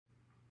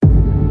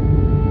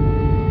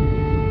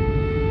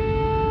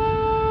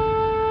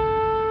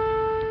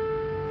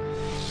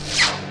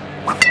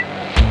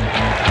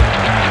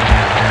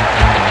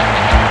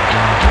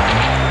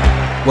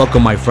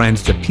Welcome, my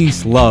friends, to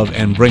Peace, Love,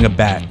 and Bring a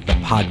Bat, the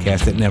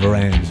podcast that never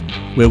ends,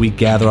 where we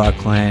gather our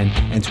clan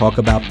and talk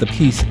about the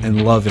peace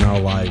and love in our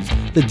lives,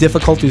 the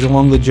difficulties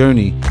along the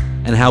journey,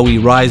 and how we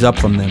rise up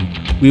from them.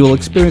 We will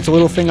experience a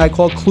little thing I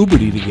call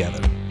Kluberty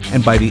together,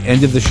 and by the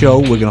end of the show,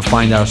 we're going to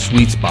find our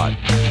sweet spot.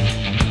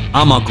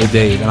 I'm Uncle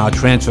Dave, and our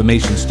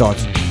transformation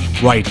starts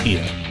right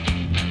here.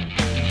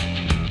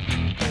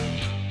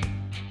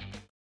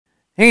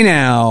 Hey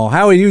now,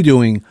 how are you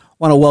doing?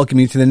 I want to welcome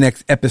you to the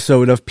next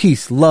episode of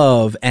Peace,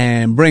 Love,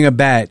 and Bring a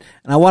Bat.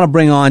 And I want to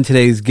bring on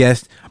today's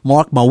guest,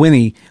 Mark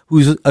Mawhinney,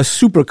 who's a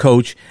super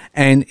coach,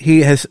 and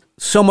he has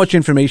so much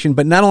information.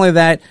 But not only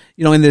that,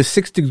 in the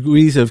 6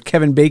 degrees of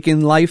Kevin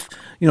Bacon life,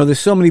 there's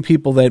so many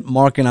people that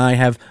Mark and I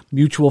have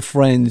mutual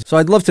friends. So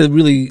I'd love to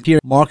really hear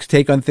Mark's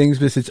take on things,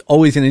 because it's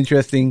always an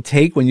interesting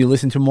take when you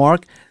listen to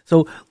Mark.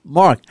 So,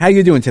 Mark, how are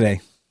you doing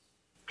today?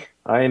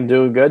 I am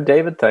doing good,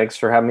 David. Thanks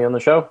for having me on the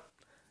show.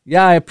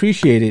 Yeah, I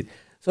appreciate it.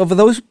 So for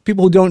those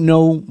people who don't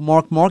know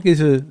Mark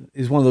is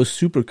one of those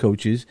super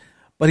coaches,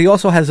 but he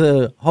also has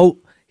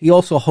he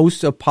also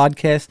hosts a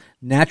podcast,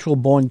 Natural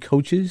Born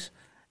Coaches,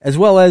 as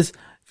well as,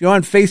 if you're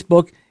on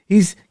Facebook,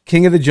 he's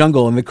king of the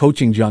jungle and the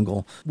coaching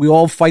jungle. We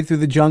all fight through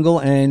the jungle,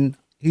 and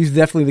he's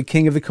definitely the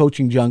king of the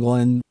coaching jungle.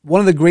 And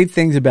one of the great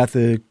things about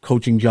the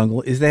coaching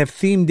jungle is they have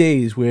theme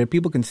days where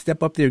people can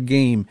step up their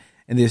game,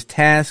 and there's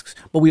tasks,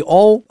 but we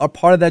all are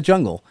part of that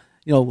jungle.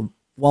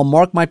 While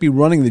Mark might be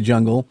running the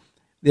jungle,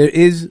 there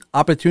is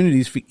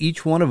opportunities for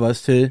each one of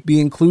us to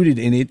be included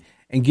in it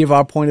and give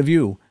our point of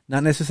view,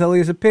 not necessarily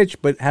as a pitch,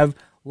 but have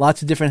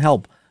lots of different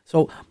help.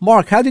 So,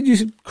 Mark, how did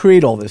you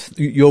create all this,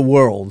 your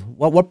world?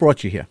 What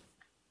brought you here?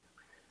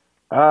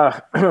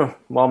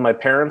 Well, my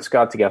parents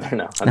got together.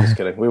 No, I'm just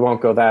kidding. We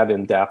won't go that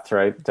in depth,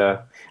 right?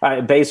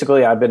 I've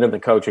been in the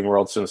coaching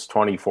world since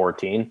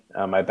 2014.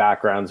 My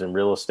background's in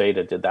real estate.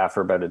 I did that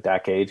for about a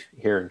decade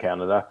here in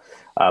Canada.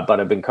 But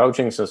I've been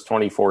coaching since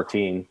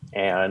 2014,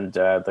 and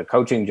the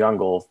Coaching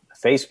Jungle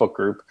Facebook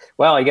group.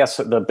 Well, I guess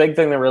the big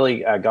thing that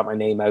really got my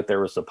name out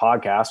there was the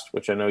podcast,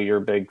 which I know you're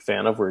a big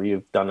fan of, where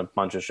you've done a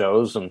bunch of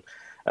shows, and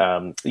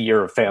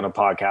you're a fan of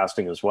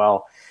podcasting as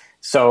well.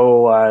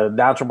 So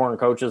Natural Born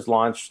Coaches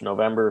launched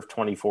November of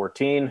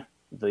 2014.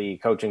 The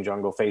Coaching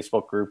Jungle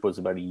Facebook group was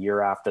about a year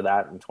after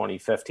that in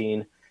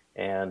 2015.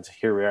 And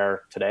here we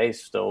are today,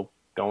 still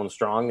going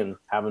strong and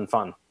having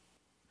fun.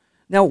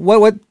 Now,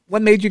 what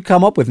made you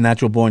come up with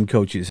Natural Born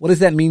Coaches? What does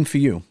that mean for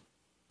you?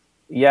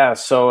 Yeah,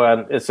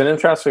 so it's an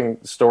interesting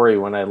story.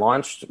 When I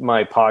launched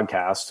my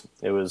podcast,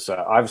 it was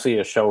obviously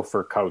a show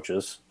for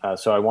coaches.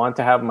 So I wanted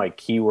to have my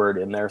keyword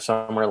in there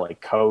somewhere,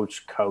 like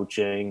coach,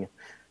 coaching,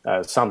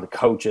 some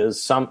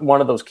coaches, one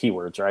of those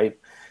keywords, right?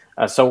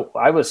 So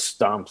I was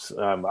stumped.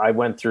 I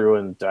went through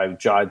and I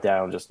jotted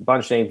down just a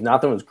bunch of names.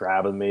 Nothing was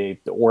grabbing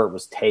me, or it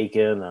was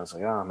taken. I was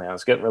like, oh man, I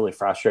was getting really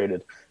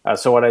frustrated.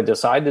 So what I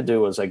decided to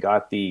do was I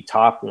got the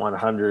top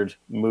 100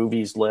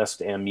 movies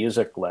list and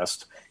music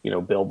list,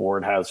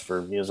 Billboard has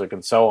for music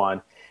and so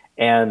on.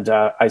 And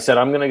I said,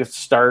 I'm going to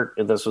start,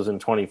 this was in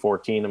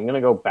 2014, I'm going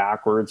to go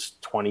backwards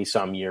 20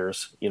 some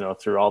years,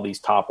 through all these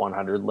top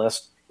 100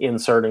 lists,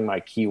 inserting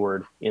my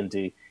keyword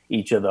into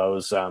each of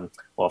those,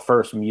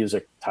 first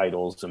music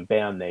titles and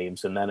band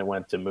names, and then it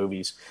went to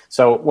movies.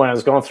 So when I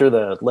was going through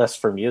the list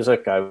for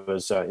music, I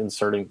was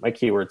inserting my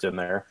keywords in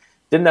there.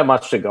 Didn't have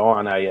much to go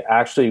on. I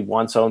actually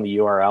once owned the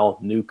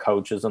URL New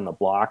Coaches on the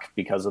Block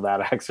because of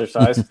that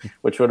exercise,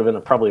 which would have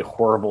been probably a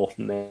horrible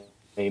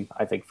name,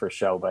 I think, for a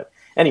show. But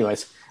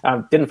anyways,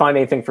 didn't find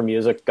anything for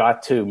music,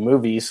 got to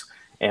movies.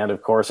 And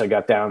of course, I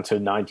got down to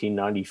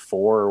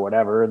 1994 or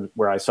whatever,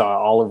 where I saw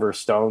Oliver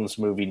Stone's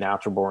movie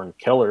Natural Born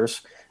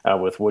Killers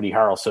with Woody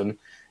Harrelson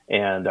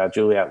and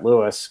Juliette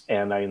Lewis.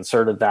 And I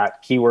inserted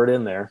that keyword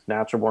in there,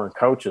 Natural Born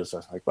Coaches. I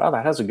was like, wow,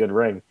 that has a good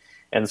ring.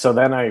 And so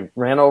then I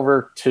ran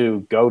over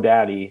to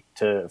GoDaddy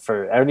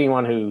for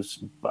anyone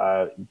who's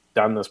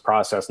done this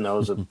process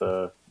knows that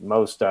the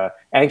most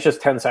anxious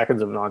 10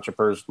 seconds of an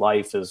entrepreneur's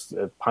life is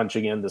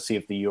punching in to see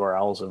if the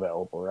URL is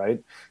available,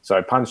 right? So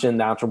I punched in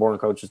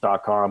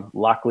naturalborncoaches.com.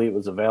 Luckily, it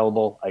was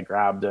available. I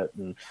grabbed it,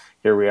 and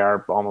here we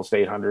are almost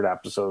 800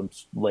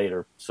 episodes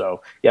later.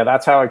 So yeah,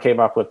 that's how I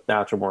came up with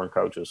Natural Born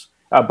Coaches.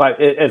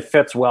 But it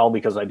fits well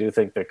because I do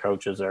think that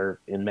coaches are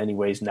in many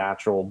ways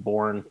natural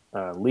born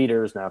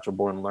leaders, natural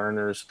born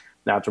learners,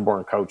 natural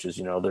born coaches.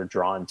 They're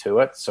drawn to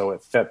it. So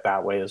it fit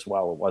that way as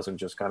well. It wasn't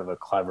just kind of a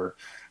clever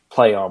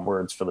play on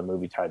words for the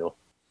movie title.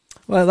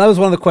 Well, that was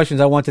one of the questions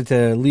I wanted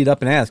to lead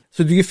up and ask.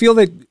 So do you feel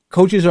that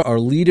coaches are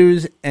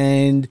leaders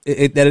and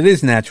that it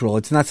is natural?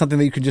 It's not something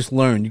that you could just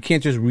learn. You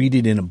can't just read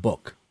it in a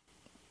book.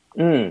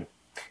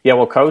 Yeah,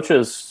 well,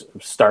 coaches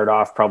start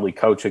off probably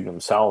coaching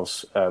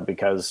themselves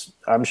because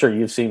I'm sure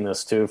you've seen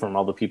this too from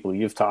all the people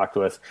you've talked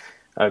with.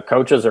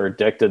 Coaches are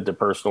addicted to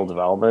personal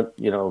development.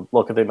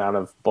 Look at the amount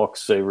of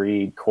books they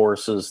read,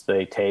 courses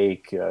they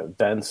take,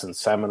 events and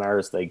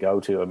seminars they go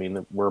to. I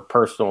mean, we're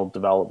personal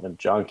development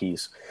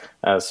junkies.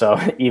 So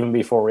even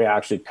before we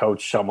actually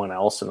coach someone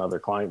else, another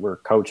client, we're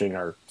coaching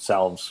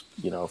ourselves,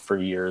 for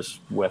years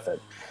with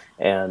it.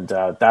 And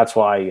that's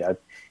why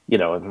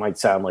it might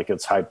sound like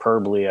it's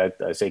hyperbole.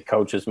 I say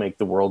coaches make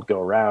the world go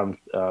around.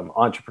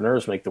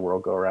 Entrepreneurs make the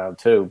world go around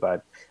too.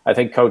 But I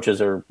think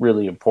coaches are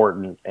really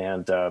important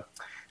and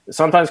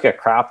sometimes get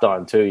crapped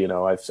on too.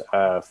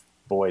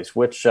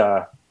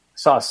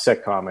 Saw a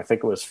sitcom, I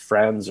think it was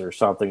Friends or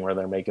something, where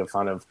they're making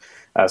fun of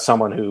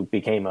someone who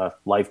became a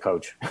life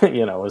coach,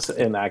 was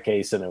in that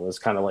case. And it was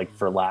kind of like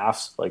for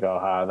laughs, like,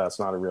 oh, that's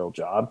not a real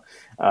job.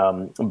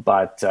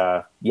 But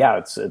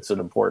it's an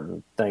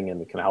important thing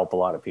and it can help a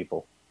lot of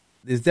people.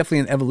 There's definitely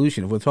an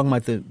evolution. If we're talking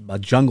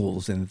about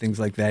jungles and things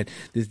like that,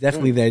 there's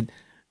definitely that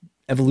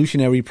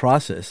evolutionary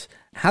process.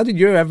 How did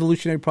your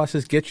evolutionary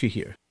process get you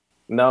here?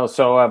 No,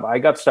 so I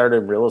got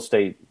started in real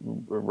estate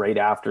right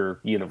after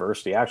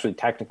university. Actually,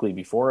 technically,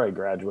 before I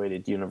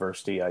graduated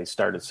university, I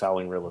started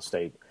selling real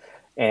estate.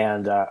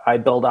 And I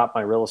built up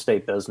my real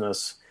estate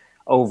business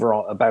over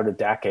about a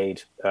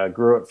decade,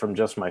 grew it from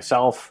just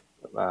myself,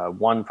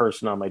 one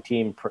person on my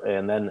team.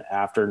 And then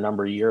after a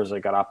number of years, I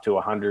got up to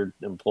 100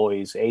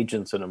 employees,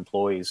 agents and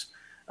employees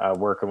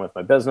working with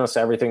my business.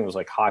 Everything was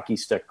like hockey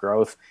stick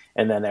growth.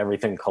 And then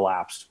everything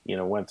collapsed,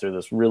 went through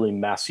this really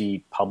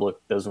messy public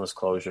business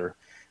closure.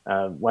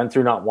 Went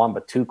through not one,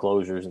 but two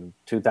closures in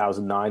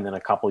 2009. Then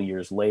a couple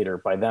years later,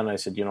 by then I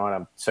said, you know what,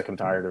 I'm sick and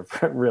tired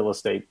of real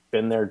estate.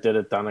 Been there, did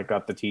it, done it,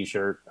 got the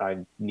t-shirt. I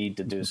need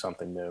to do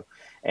something new.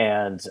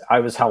 And I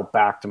was helped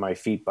back to my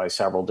feet by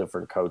several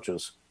different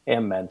coaches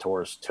and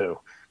mentors too,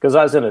 because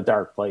I was in a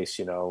dark place.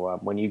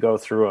 When you go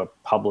through a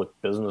public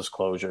business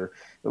closure,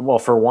 well,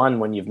 for one,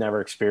 when you've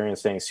never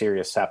experienced any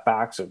serious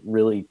setbacks, it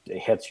really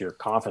hits your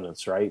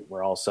confidence, right?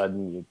 Where all of a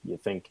sudden you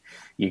think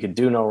you could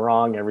do no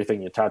wrong,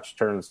 everything you touch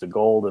turns to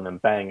gold, and then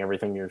bang,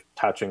 everything you're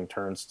touching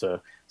turns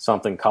to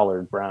something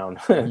colored brown.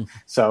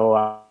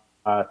 So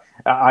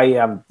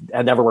I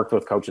had never worked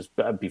with coaches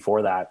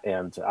before that,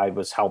 and I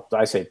was helped,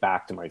 I say,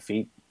 back to my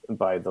feet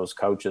by those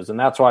coaches. And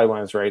that's why when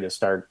I was ready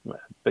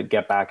to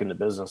get back into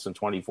business in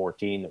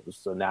 2014, it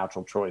was the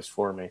natural choice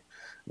for me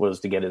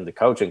was to get into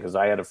coaching because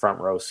I had a front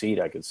row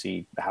seat. I could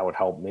see how it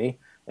helped me.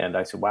 And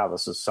I said, wow,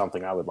 this is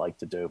something I would like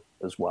to do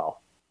as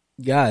well.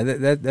 Yeah,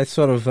 that's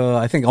sort of,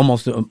 I think,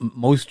 almost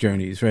most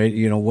journeys, right?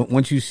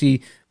 Once you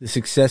see the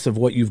success of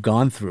what you've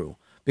gone through,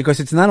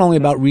 because it's not only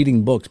about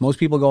reading books. Most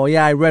people go,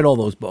 yeah, I read all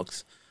those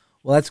books.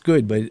 Well, that's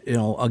good. But,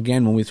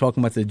 again, when we're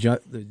talking about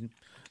the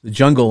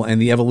jungle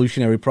and the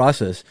evolutionary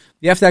process,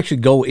 you have to actually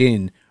go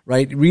in,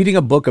 right? Reading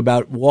a book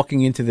about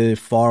walking into the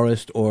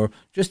forest or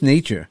just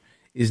nature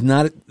is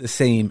not the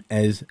same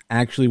as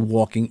actually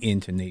walking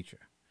into nature.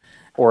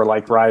 Or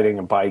like riding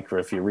a bike, or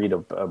if you read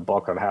a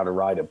book on how to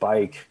ride a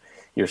bike,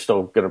 you're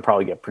still going to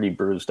probably get pretty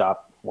bruised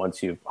up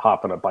once you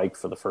hop on a bike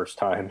for the first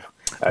time.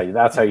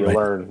 That's how you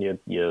learn.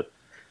 You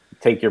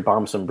take your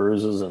bumps and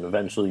bruises, and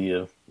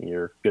eventually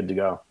you're good to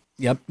go.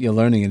 Yep, you're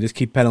learning and just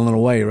keep pedaling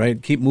away, right?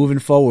 Keep moving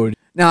forward.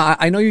 Now,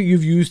 I know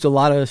you've used a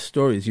lot of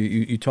stories.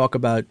 You talk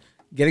about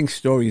getting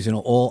stories and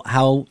all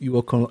how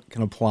you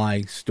can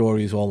apply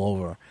stories all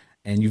over.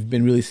 And you've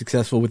been really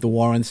successful with the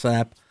Warren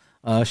Sapp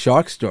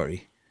shark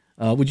story.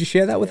 Would you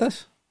share that with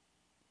us?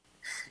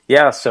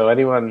 Yeah, so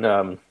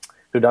anyone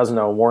who doesn't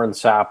know, Warren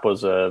Sapp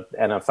was a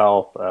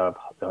NFL,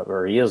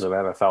 or he is an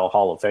NFL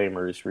Hall of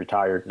Famer. He's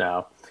retired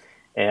now.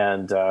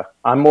 And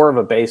I'm more of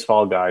a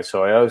baseball guy,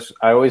 so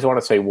I always want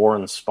to say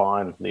Warren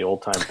Spahn, the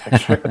old time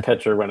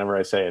pitcher, whenever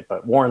I say it.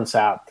 But Warren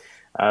Sapp,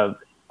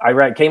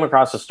 came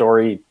across a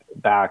story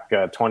back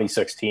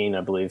 2016,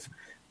 I believe.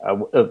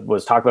 It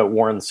was talking about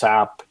Warren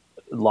Sapp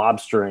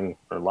lobstering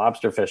or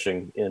lobster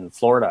fishing in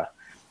Florida,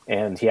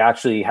 and he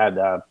actually had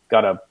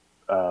got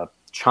a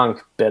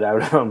chunk bit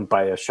out of him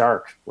by a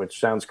shark, which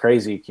sounds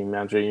crazy. Can you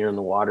imagine you're in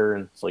the water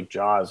and it's like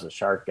Jaws, a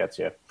shark gets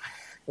you?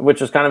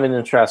 Which is kind of an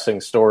interesting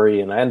story.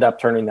 And I end up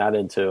turning that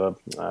into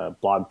a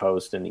blog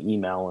post and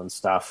email and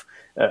stuff,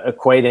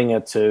 equating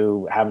it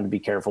to having to be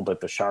careful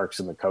about the sharks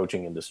in the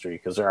coaching industry,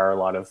 because there are a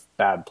lot of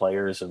bad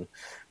players and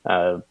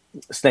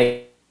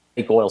snake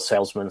oil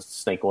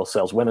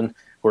saleswomen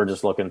who are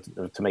just looking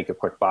to make a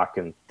quick buck,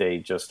 and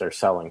they're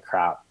selling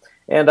crap.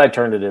 And I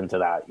turned it into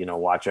that,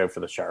 watch out for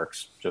the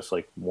sharks, just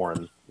like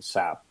Warren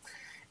Sapp.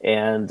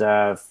 And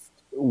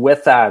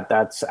with that,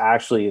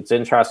 it's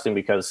interesting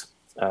because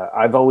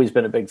I've always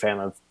been a big fan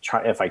of,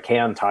 if I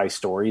can, tie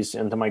stories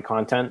into my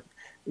content,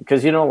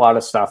 because a lot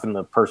of stuff in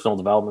the personal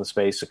development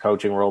space, the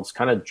coaching world, it's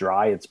kind of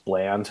dry, it's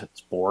bland,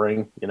 it's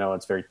boring,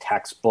 it's very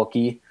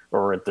textbooky,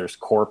 or if there's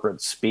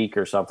corporate speak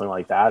or something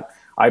like that.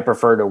 I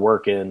prefer to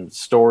work in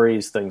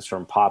stories, things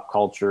from pop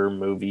culture,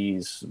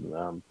 movies,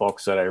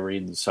 books that I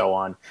read, and so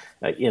on,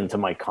 into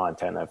my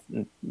content.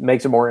 It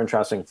makes it more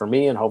interesting for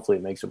me, and hopefully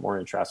it makes it more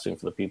interesting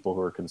for the people who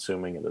are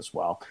consuming it as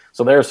well.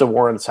 So there's the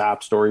Warren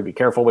Sapp story. Be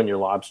careful when you're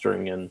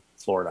lobstering in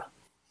Florida.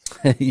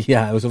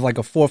 Yeah, it was like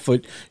a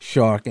 4-foot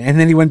shark, and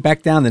then he went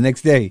back down the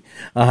next day.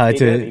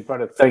 He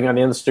put a thing on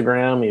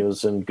Instagram. He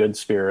was in good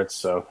spirits,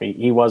 so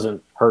he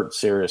wasn't hurt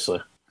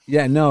seriously.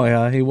 Yeah,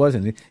 no, he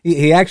wasn't.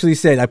 He actually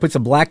said, I put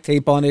some black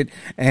tape on it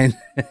and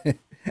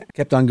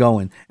kept on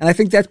going. And I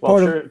think that's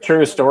part of...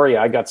 True story.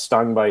 I got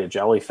stung by a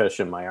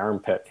jellyfish in my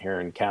armpit here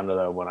in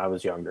Canada when I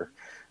was younger.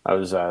 I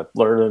was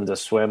learning to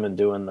swim and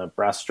doing the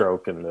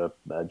breaststroke, and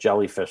the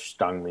jellyfish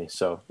stung me.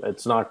 So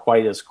it's not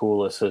quite as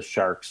cool as his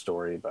shark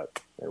story, but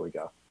there we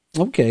go.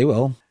 Okay,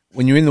 well,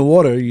 when you're in the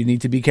water, you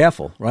need to be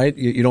careful, right?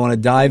 You don't want to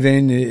dive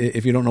in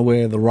if you don't know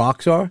where the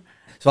rocks are.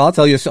 So I'll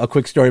tell you a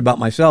quick story about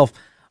myself.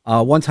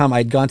 One time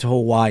I'd gone to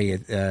Hawaii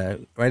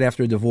right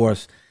after a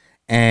divorce,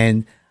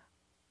 and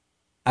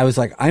I was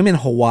like, I'm in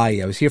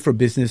Hawaii. I was here for a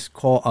business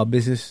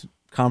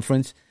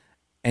conference,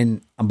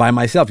 and I'm by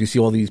myself. You see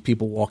all these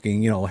people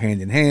walking,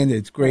 hand in hand.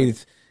 It's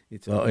great.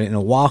 It's in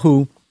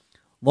Oahu.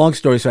 Long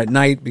story, so at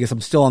night, because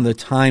I'm still on the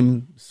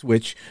time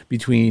switch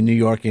between New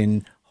York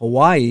and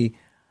Hawaii,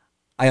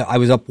 I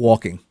was up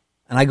walking,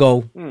 and I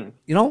go,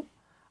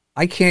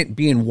 I can't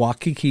be in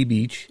Waikiki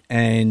Beach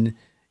and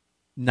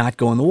not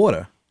go in the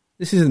water.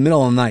 This is in the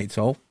middle of the night,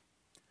 so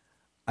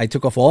I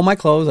took off all my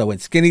clothes. I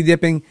went skinny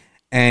dipping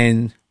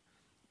and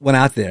went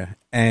out there.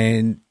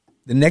 And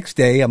the next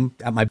day, I'm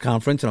at my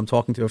conference, and I'm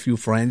talking to a few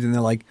friends, and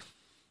they're like,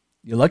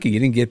 "You're lucky you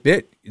didn't get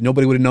bit.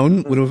 Nobody would have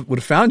known, would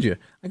have found you."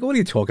 I go, "What are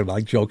you talking about?"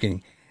 Like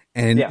joking.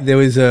 And there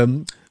was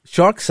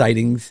shark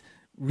sightings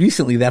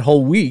recently that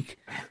whole week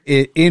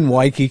in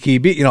Waikiki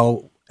Beach,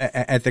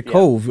 at the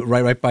Cove,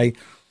 right by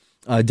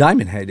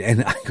Diamond Head.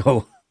 And I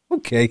go,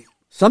 okay.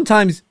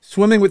 Sometimes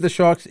swimming with the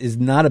sharks is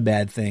not a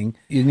bad thing.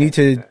 You need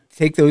to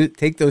take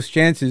those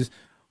chances,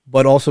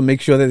 but also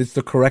make sure that it's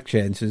the correct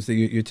chances that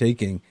you're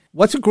taking.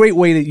 What's a great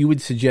way that you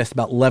would suggest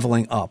about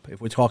leveling up if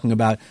we're talking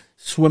about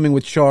swimming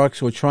with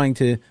sharks or trying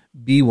to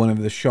be one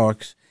of the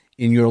sharks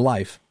in your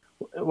life?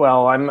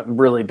 Well, I'm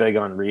really big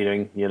on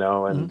reading,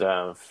 and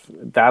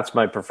that's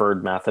my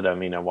preferred method. I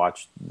mean, I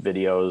watch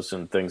videos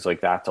and things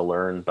like that to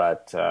learn,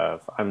 but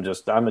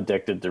I'm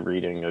addicted to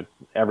reading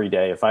every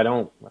day.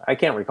 I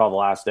can't recall the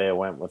last day I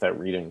went without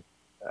reading.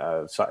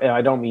 So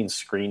I don't mean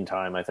screen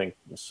time. I think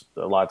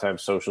a lot of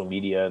times social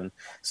media and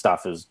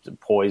stuff is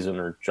poison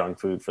or junk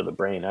food for the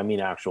brain. I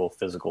mean, actual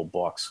physical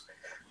books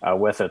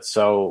with it.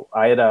 So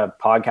I had a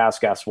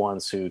podcast guest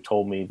once who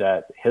told me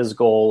that his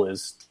goal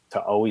is to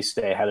always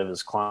stay ahead of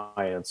his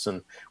clients.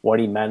 And what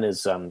he meant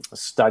is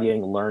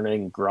studying,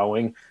 learning,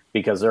 growing,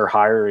 because they're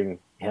hiring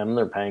him,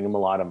 they're paying him a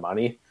lot of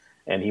money,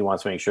 and he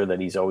wants to make sure that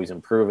he's always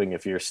improving.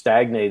 If you're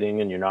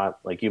stagnating and you're not,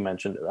 like you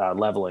mentioned,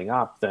 leveling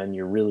up, then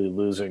you're really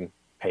losing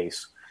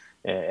pace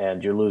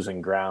and you're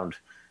losing ground.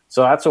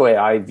 So that's the way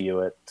I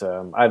view it.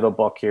 I have a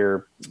book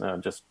here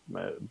just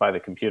by the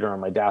computer on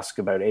my desk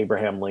about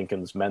Abraham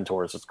Lincoln's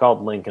mentors. It's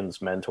called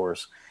Lincoln's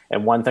Mentors.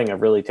 And one thing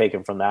I've really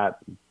taken from that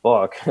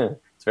book,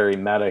 it's very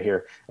meta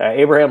here.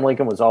 Abraham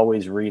Lincoln was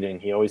always reading.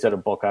 He always had a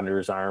book under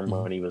his arm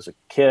when he was a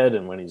kid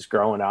and when he's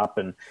growing up.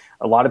 And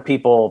a lot of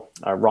people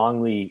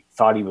wrongly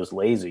thought he was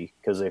lazy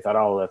because they thought,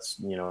 oh,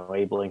 that's,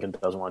 Abe Lincoln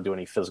doesn't want to do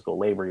any physical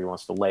labor. He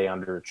wants to lay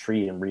under a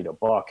tree and read a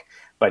book.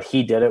 But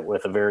he did it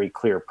with a very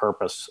clear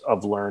purpose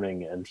of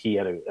learning, and he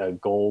had a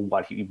goal,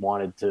 what he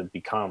wanted to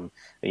become.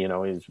 He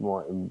knew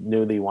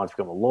that he wanted to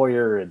become a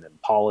lawyer and then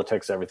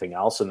politics, everything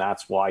else, and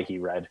that's why he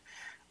read.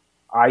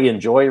 I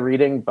enjoy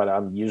reading, but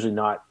I'm usually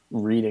not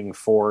reading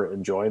for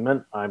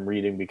enjoyment. I'm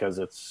reading because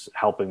it's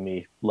helping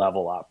me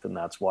level up, and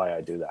that's why I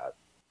do that.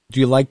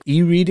 Do you like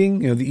e-reading,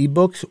 the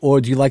e-books,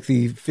 or do you like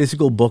the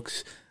physical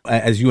books,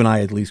 as you and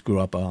I at least grew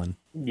up on?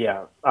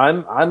 Yeah,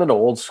 I'm an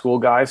old school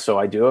guy, so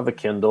I do have a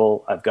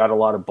Kindle. I've got a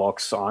lot of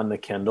books on the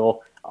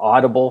Kindle.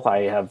 Audible,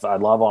 I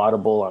love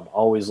Audible. I'm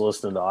always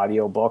listening to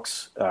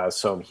audiobooks,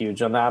 so I'm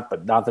huge on that,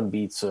 but nothing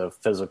beats a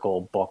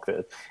physical book.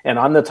 And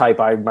I'm the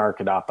type, I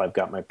mark it up. I've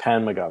got my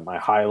pen, I got my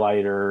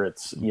highlighter.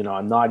 It's,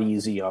 I'm not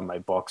easy on my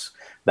books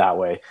that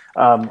way.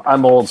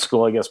 I'm old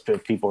school. I guess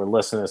if people are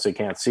listening to this, they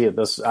can't see it.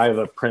 I have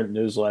a print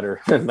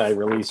newsletter that I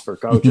release for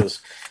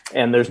coaches,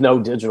 and there's no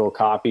digital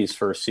copies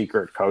for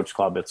Secret Coach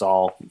Club. It's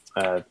all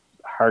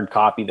hard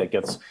copy that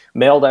gets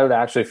mailed out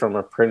actually from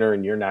a printer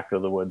in your neck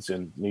of the woods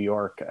in New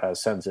York,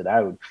 sends it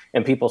out.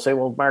 And people say,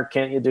 well, Mark,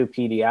 can't you do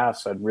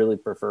PDFs? I'd really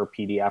prefer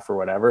PDF or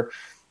whatever.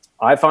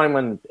 I find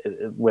when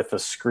with the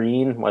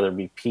screen, whether it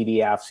be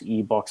PDFs,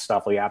 ebooks,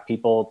 stuff like that,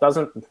 people, it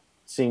doesn't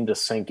seem to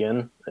sink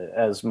in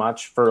as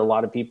much for a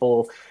lot of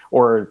people,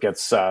 or it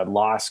gets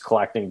lost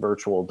collecting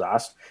virtual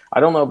dust. I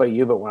don't know about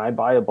you, but when I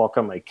buy a book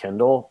on my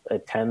Kindle,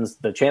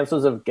 the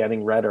chances of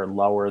getting read are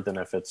lower than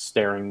if it's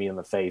staring me in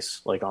the face,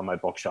 like on my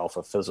bookshelf,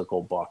 a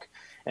physical book.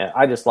 And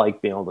I just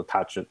like being able to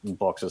touch it in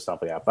books and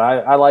stuff like that.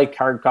 But I like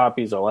hard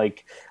copies.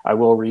 I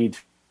will read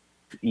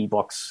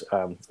ebooks,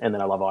 and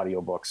then I love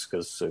audiobooks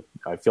because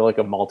I feel like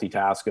I'm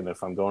multitasking.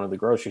 If I'm going to the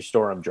grocery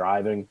store, I'm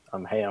driving,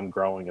 I'm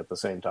growing at the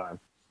same time.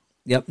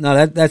 Yep,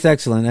 no, that's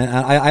excellent. And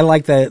I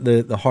like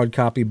the hard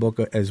copy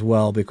book as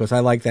well because I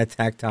like that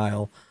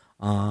tactile.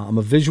 I'm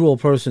a visual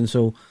person,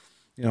 so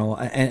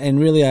and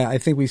really I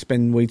think we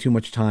spend way too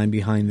much time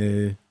behind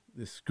the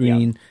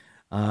screen,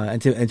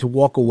 and to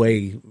walk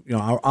away.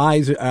 Our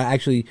eyes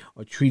are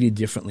treated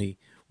differently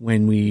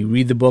when we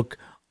read the book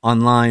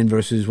online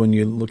versus when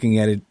you're looking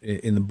at it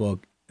in the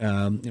book,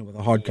 with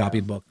a hard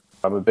copy book.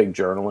 I'm a big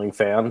journaling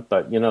fan,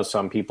 but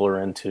some people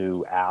are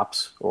into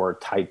apps or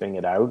typing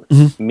it out.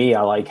 Mm-hmm. Me,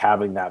 I like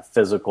having that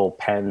physical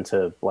pen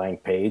to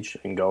blank page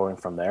and going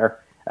from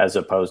there. as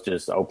opposed to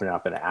just opening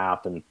up an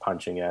app and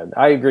punching in.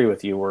 I agree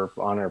with you. We're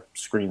on our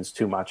screens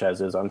too much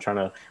as is. I'm trying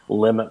to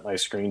limit my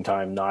screen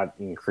time, not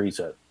increase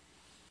it.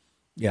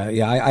 Yeah.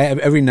 I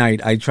every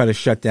night I try to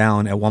shut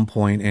down at one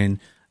point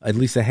and at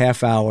least a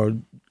half hour,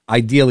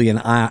 ideally an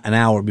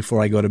hour before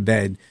I go to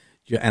bed.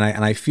 And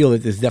I feel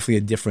that there's definitely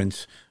a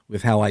difference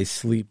with how I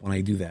sleep when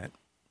I do that.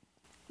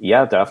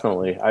 Yeah,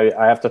 definitely.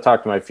 I have to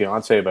talk to my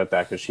fiance about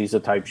that because she's the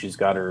type, she's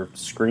got her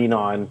screen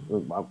on.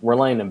 We're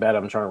laying in bed,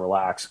 I'm trying to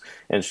relax,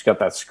 and she's got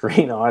that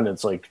screen on.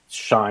 It's like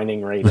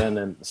shining right in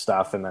and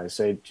stuff. And I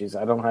say, geez,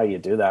 I don't know how you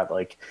do that.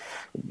 Like,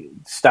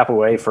 step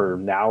away for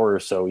an hour or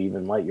so,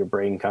 even let your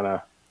brain kind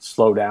of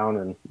slow down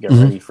and get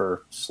ready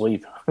for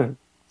sleep.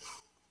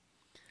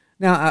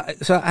 Now,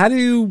 so how do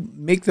you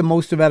make the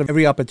most of out of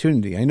every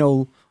opportunity? I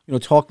know,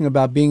 talking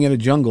about being in a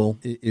jungle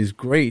is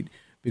great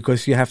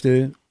because you have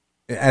to,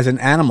 as an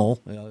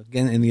animal,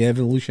 again, in the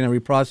evolutionary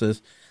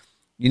process,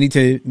 you need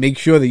to make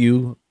sure that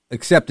you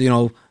accept,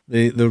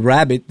 the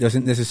rabbit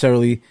doesn't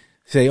necessarily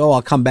say, oh,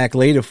 I'll come back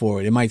later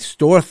for it. It might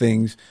store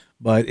things,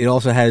 but it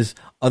also has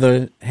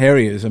other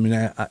areas. I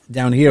mean,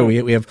 down here,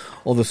 we have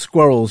all the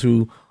squirrels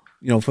who,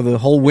 for the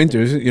whole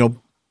winters,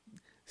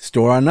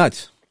 store our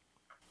nuts.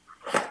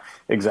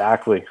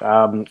 Exactly.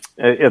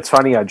 It's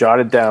funny. I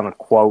jotted down a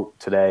quote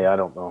today. I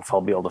don't know if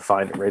I'll be able to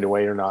find it right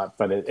away or not,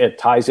 but it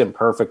ties in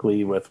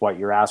perfectly with what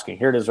you're asking.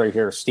 Here it is right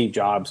here. Steve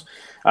Jobs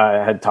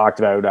had talked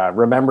about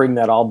remembering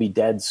that I'll be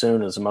dead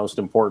soon is the most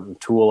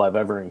important tool I've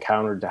ever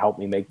encountered to help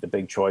me make the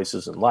big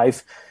choices in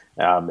life.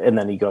 And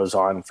then he goes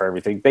on for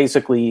everything.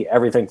 Basically,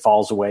 everything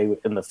falls away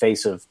in the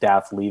face of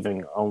death,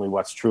 leaving only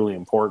what's truly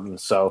important.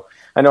 So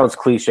I know it's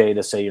cliche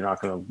to say you're not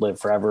going to live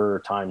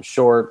forever, time's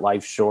short,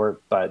 life's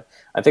short, but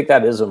I think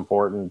that is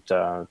important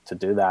to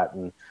do that.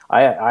 And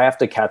I have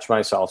to catch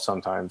myself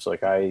sometimes.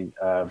 Like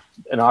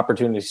an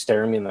opportunity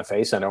staring me in the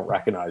face, I don't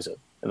recognize it.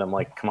 And I'm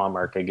like, come on,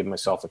 Mark, I give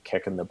myself a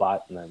kick in the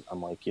butt. And then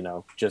I'm like,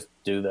 just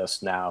do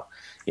this now,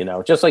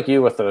 just like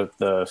you with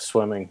the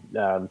swimming,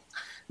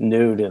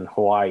 nude in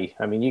Hawaii.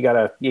 I mean, you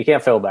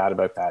can't feel bad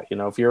about that.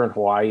 If you're in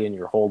Hawaii and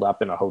you're holed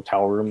up in a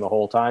hotel room the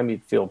whole time,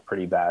 you'd feel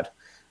pretty bad.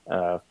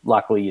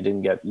 Luckily you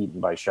didn't get eaten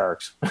by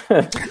sharks.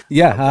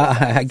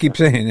 Yeah. I keep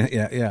saying,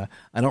 yeah.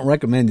 I don't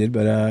recommend it,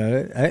 but,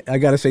 I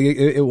gotta say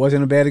it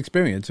wasn't a bad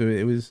experience.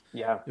 It was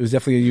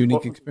definitely a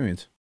unique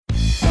experience.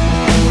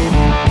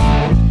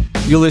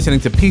 You're listening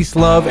to Peace,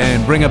 Love,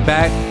 and Bring It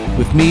Back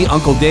with me,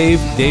 Uncle Dave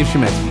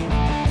Shemetsky.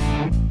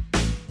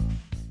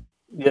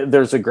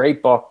 There's a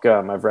great book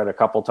I've read a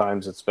couple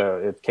times.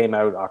 It came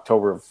out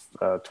October of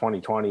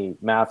 2020.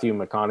 Matthew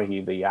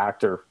McConaughey, the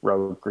actor,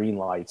 wrote Green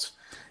Lights.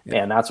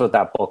 Yeah. And that's what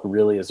that book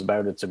really is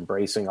about. It's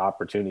embracing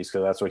opportunities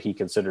because that's what he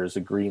considers a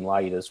green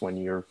light is when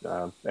you're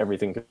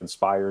everything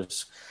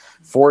conspires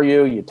for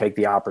you. You take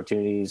the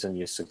opportunities and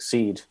you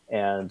succeed.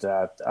 And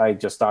I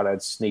just thought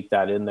I'd sneak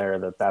that in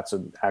there, that's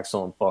an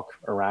excellent book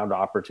around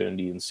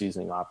opportunity and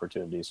seizing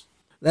opportunities.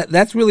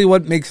 That's really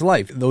what makes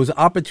life. Those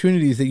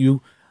opportunities that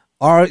you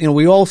are,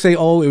 we all say,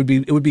 oh,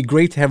 it would be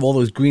great to have all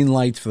those green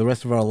lights for the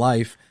rest of our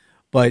life,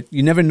 but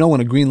you never know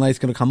when a green light's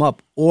going to come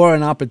up or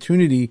an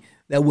opportunity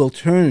that will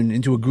turn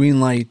into a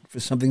green light for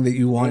something that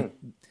you want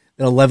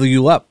that'll level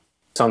you up.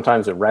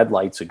 Sometimes a red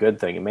light's a good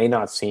thing. It may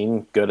not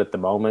seem good at the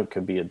moment.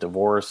 Could be a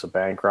divorce, a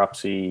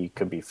bankruptcy,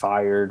 could be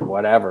fired,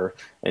 whatever.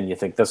 And you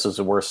think this is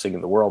the worst thing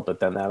in the world,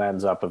 but then that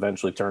ends up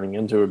eventually turning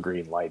into a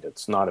green light.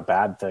 It's not a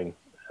bad thing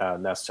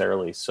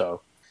necessarily.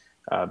 So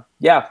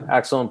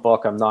excellent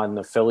book. I'm not an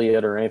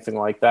affiliate or anything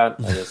like that.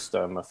 I just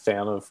am a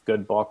fan of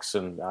good books,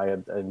 and I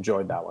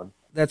enjoyed that one.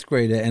 That's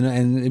great,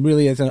 and it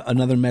really is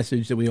another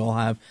message that we all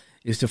have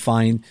is to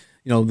find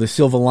the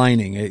silver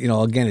lining.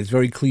 Again, it's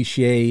very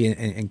cliche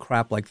and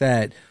crap like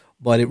that,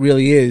 but it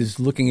really is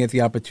looking at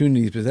the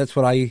opportunities because that's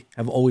what I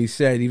have always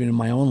said, even in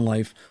my own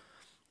life.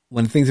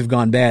 When things have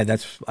gone bad,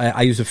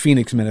 I use a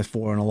phoenix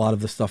metaphor in a lot of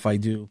the stuff I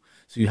do.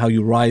 So how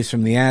you rise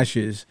from the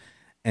ashes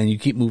and you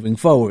keep moving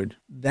forward.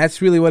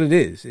 That's really what it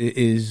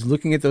is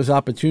looking at those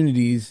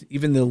opportunities,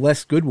 even the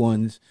less good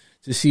ones,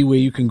 to see where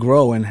you can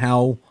grow and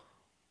how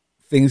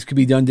things could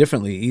be done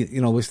differently.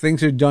 As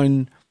things are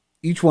done,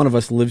 each one of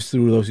us lives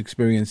through those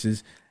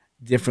experiences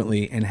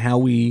differently, and how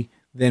we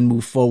then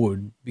move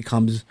forward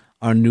becomes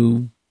our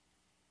new,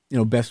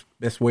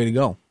 best way to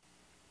go.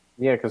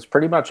 Yeah, because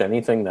pretty much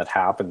anything that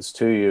happens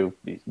to you,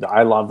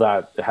 I love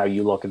that, how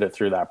you look at it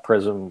through that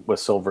prism with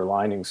silver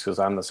linings, because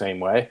I'm the same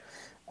way.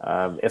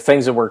 If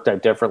things had worked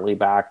out differently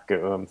back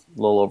a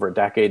little over a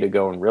decade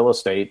ago in real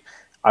estate,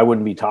 I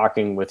wouldn't be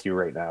talking with you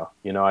right now.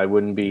 I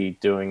wouldn't be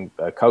doing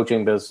a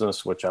coaching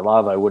business, which I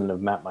love. I wouldn't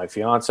have met my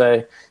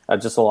fiance.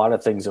 Just a lot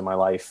of things in my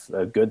life,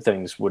 good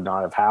things would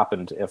not have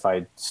happened if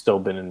I'd still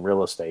been in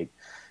real estate.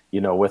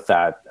 With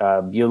that,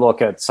 you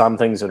look at some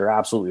things that are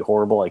absolutely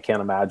horrible. I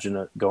can't imagine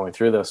it going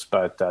through this,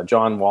 but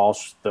John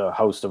Walsh, the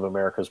host of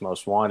America's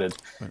Most Wanted,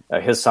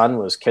 his son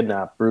was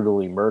kidnapped,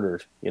 brutally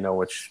murdered,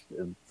 which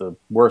is the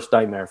worst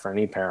nightmare for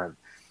any parent.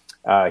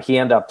 He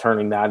ended up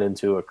turning that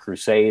into a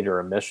crusade or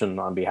a mission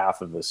on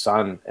behalf of his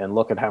son. And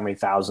look at how many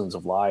thousands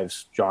of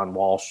lives John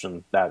Walsh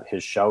and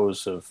his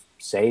shows have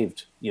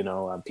saved,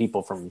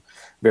 people from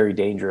very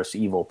dangerous,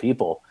 evil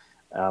people.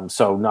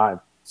 So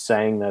not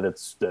saying that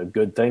it's a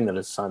good thing that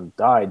his son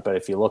died, but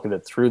if you look at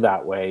it through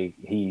that way,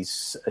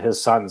 his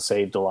son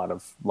saved a lot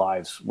of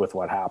lives with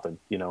what happened,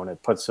 and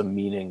it puts some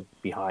meaning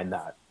behind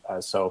that.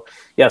 So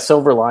yeah,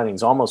 silver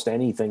linings, almost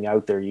anything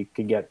out there. You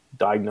could get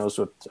diagnosed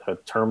with a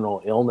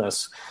terminal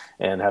illness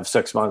and have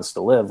 6 months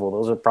to live. Well,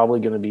 those are probably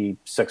going to be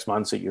 6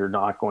 months that you're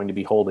not going to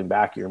be holding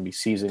back. You're going to be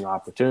seizing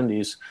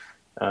opportunities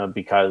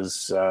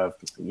because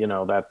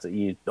that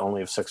you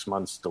only have 6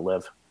 months to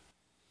live.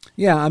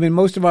 Yeah, I mean,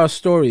 most of our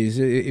stories,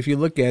 if you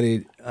look at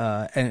it,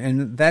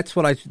 and that's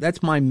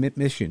my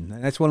mission,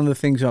 and that's one of the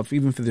things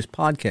even for this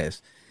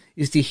podcast,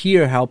 is to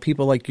hear how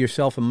people like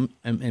yourself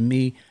and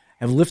me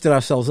have lifted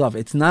ourselves up.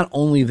 It's not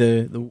only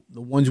the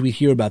ones we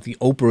hear about, the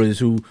Oprahs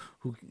who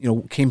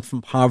came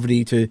from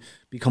poverty to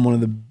become one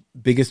of the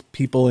biggest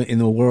people in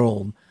the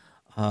world,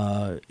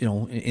 in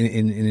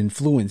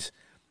influence.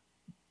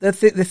 The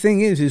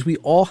thing is we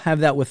all have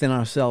that within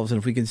ourselves, and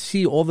if we can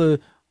see all the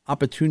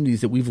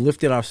opportunities that we've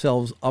lifted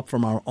ourselves up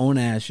from our own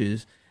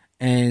ashes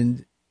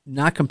and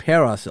not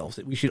compare ourselves,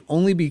 that we should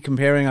only be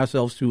comparing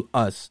ourselves to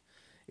us.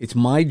 It's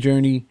my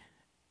journey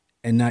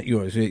and not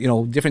yours.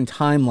 Different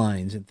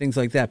timelines and things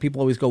like that.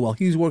 People always go, well,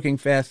 he's working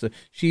faster.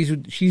 She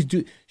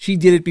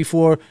did it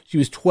before she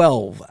was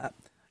 12.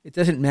 It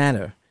doesn't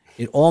matter.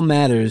 It all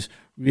matters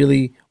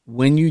really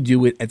when you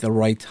do it at the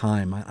right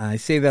time. I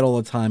say that all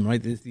the time,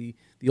 right? There's the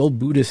old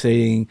Buddha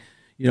saying,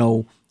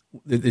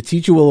 the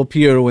teacher will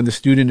appear when the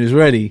student is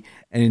ready.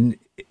 And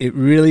it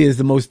really is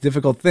the most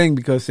difficult thing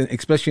because,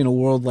 especially in a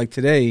world like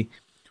today,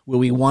 where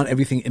we want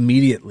everything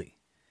immediately.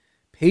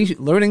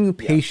 Learning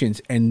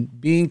patience and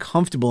being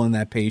comfortable in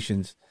that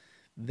patience,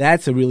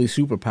 that's a really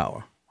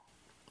superpower.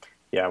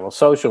 Yeah, well,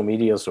 social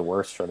media is the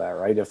worst for that,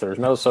 right? If there's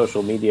no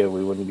social media,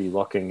 we wouldn't be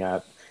looking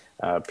at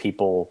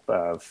people,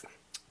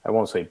 I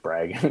won't say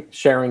bragging,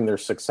 sharing their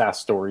success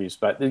stories,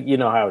 but you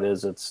know how it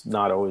is. It's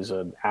not always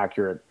an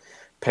accurate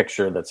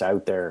picture that's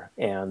out there.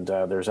 And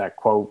there's that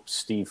quote,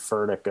 Steve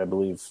Furtick, I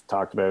believe,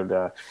 talked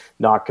about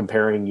not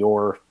comparing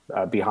your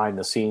behind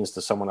the scenes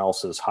to someone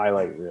else's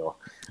highlight reel.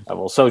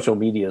 Well, social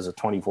media is a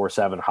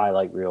 24/7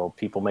 highlight reel.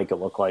 People make it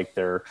look like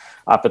they're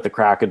up at the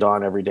crack of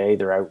dawn every day.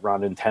 They're out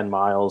running 10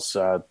 miles.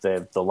 They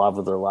have the love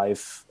of their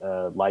life.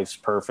 Life's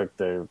perfect.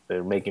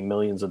 They're making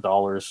millions of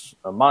dollars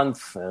a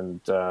month, and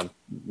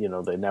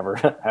they never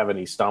have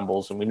any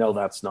stumbles. And we know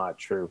that's not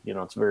true.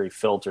 It's a very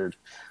filtered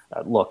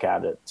look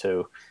at it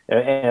too.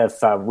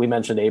 If we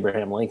mentioned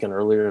Abraham Lincoln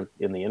earlier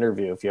in the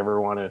interview, if you ever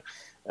want to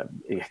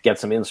get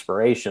some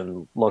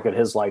inspiration, look at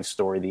his life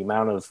story, the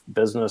amount of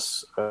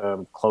business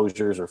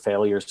closures or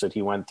failures that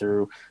he went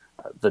through,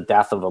 the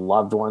death of a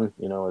loved one,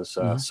 his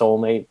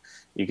soulmate,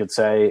 you could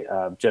say,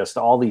 just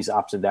all these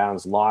ups and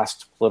downs,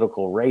 lost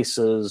political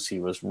races, he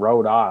was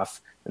rode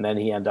off, and then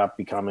he ended up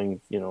becoming,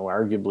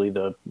 arguably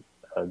the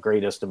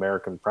greatest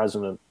American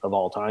president of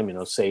all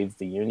time, saved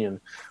the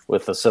Union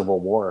with the Civil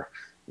War.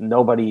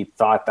 Nobody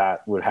thought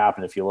that would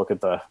happen. If you look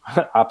at the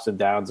ups and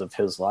downs of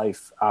his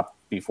life up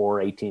before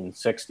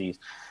 1860s,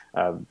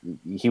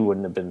 he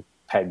wouldn't have been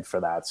pegged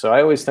for that. So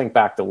I always think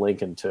back to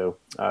Lincoln too,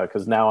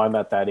 because now I'm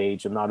at that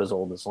age. I'm not as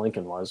old as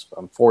Lincoln was.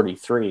 I'm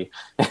 43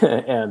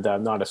 and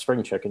I'm not a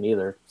spring chicken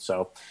either.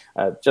 So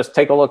just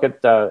take a look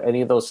at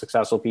any of those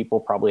successful people.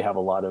 Probably have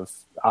a lot of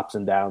ups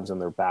and downs in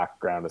their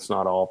background. It's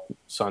not all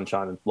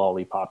sunshine and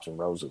lollipops and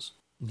roses.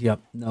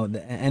 Yep. No,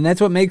 and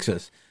that's what makes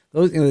us.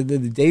 Those the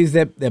days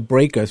that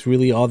break us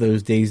really are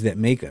those days that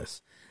make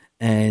us,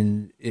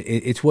 and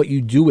it's what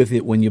you do with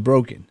it when you're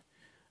broken.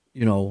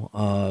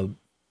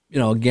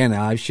 Again,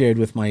 I've shared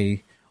with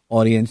my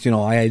audience.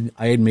 I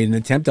had made an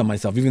attempt on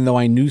myself, even though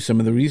I knew some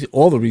of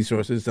all the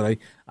resources that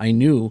I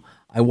knew,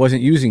 I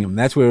wasn't using them.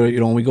 That's where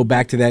when we go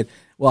back to that.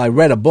 Well, I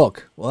read a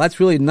book. Well, that's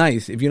really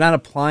nice. If you're not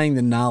applying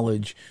the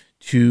knowledge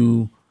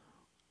to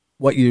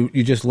what you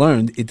just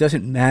learned, it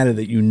doesn't matter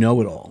that you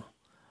know it all,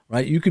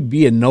 right? You could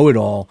be a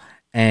know-it-all.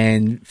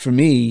 And for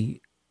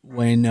me,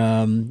 when,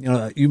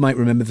 you might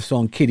remember the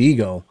song Kid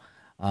Ego.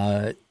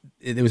 There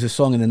was a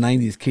song in the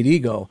 90s, Kid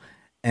Ego.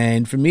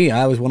 And for me,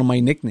 I was one of my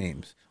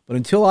nicknames. But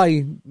until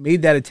I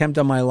made that attempt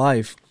on my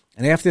life,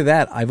 and after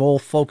that, I've all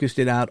focused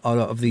it out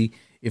of if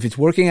it's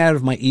working out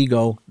of my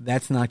ego,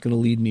 that's not going to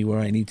lead me where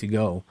I need to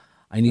go.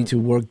 I need to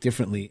work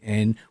differently.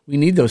 And we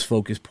need those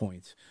focus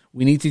points.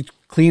 We need to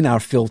clean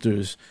our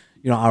filters,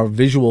 our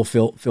visual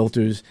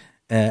filters,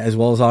 as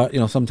well as our,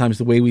 sometimes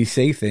the way we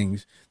say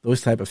things,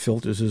 those type of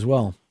filters as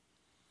well.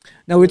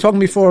 Now, we were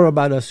talking before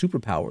about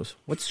superpowers.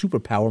 What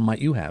superpower might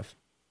you have?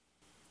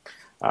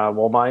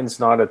 Well, mine's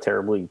not a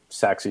terribly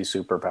sexy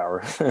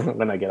superpower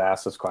when I get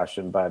asked this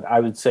question, but I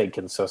would say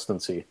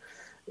consistency.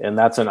 And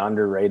that's an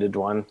underrated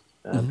one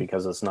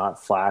because it's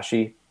not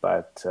flashy.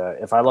 But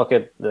if I look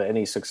at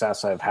any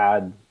success I've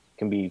had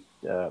can be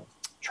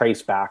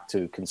traced back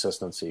to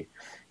consistency.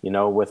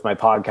 With my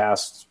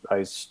podcast,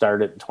 I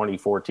started in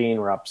 2014.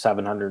 We're up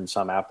 700 and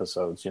some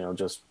episodes,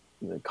 just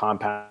the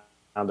compound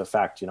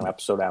effect,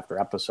 episode after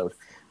episode.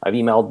 I've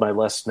emailed my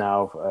list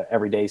now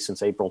every day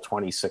since April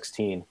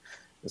 2016.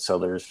 So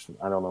there's,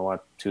 I don't know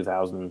what,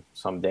 2,000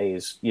 some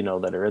days,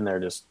 that are in there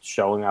just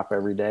showing up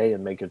every day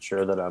and making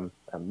sure that I'm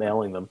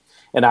mailing them.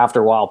 And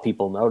after a while,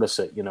 people notice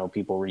it.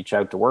 People reach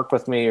out to work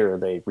with me, or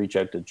they reach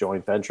out to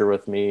joint venture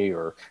with me,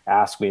 or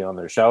ask me on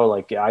their show.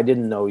 Like, I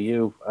didn't know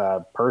you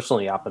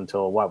personally up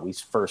until we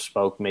first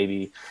spoke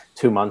maybe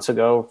 2 months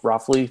ago,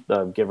 roughly,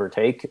 give or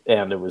take.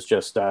 And it was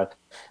just a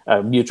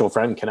mutual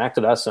friend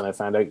connected us, and I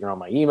found out you're on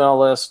my email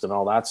list and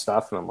all that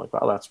stuff. And I'm like,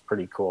 wow, that's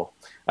pretty cool.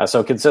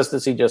 So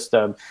consistency, just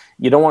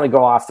you don't want to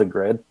go off the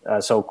grid.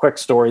 So quick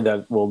story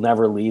that will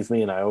never leave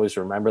me, and I always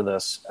remember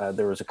this.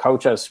 There was a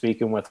coach I was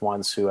speaking with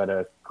once who had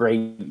a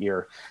great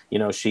year.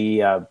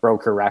 She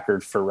broke her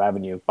record for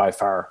revenue by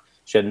far.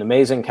 She had an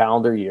amazing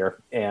calendar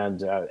year,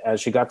 and as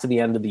she got to the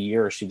end of the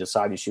year, she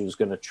decided she was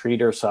going to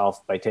treat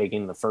herself by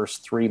taking the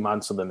first 3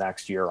 months of the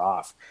next year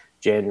off.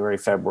 January,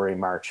 February,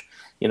 March.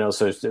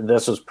 So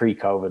this was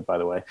pre-COVID, by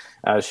the way.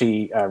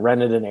 She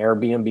rented an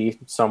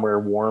Airbnb somewhere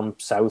warm,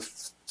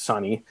 south,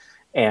 sunny,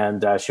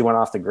 and she went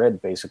off the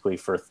grid basically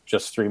for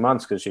just 3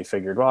 months because she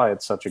figured, well,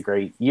 it's such a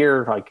great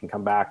year. I can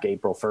come back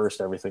April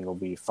 1st. Everything will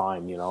be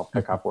fine,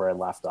 pick up where I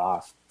left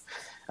off.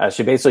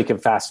 She basically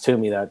confessed to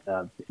me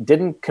that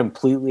didn't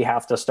completely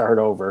have to start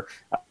over,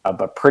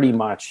 but pretty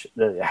much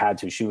had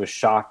to. She was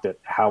shocked at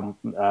how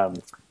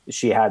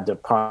she had to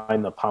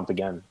prime the pump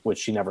again, which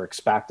she never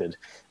expected.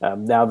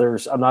 Now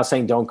I'm not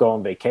saying don't go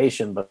on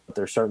vacation, but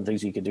there's certain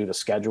things you can do to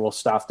schedule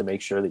stuff to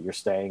make sure that you're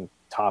staying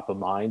top of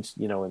mind,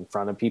 in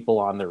front of people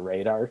on their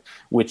radar,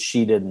 which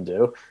she didn't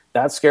do.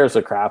 That scares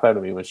the crap out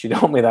of me when she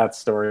told me that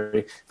story.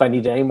 If I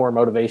need any more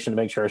motivation to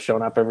make sure I'm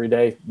showing up every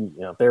day,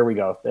 there we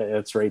go.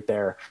 It's right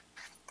there.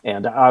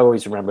 And I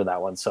always remember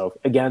that one. So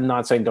again,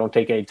 not saying don't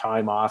take any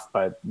time off,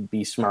 but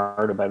be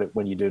smart about it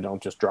when you do.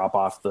 Don't just drop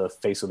off the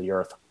face of the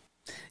earth.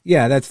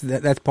 Yeah,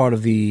 that's part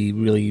of the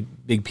really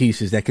big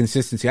piece is that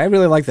consistency. I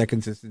really like that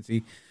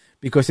consistency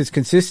because its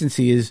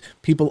consistency is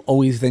people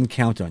always then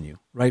count on you,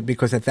 right?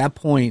 Because at that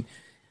point,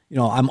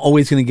 I'm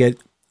always going to get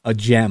a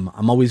gem.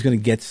 I'm always going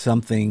to get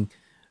something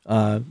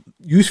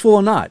useful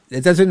or not.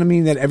 It doesn't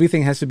mean that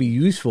everything has to be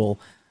useful.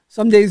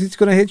 Some days it's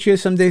going to hit you,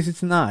 some days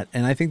it's not.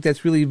 And I think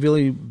that's really,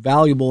 really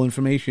valuable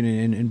information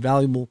and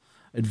valuable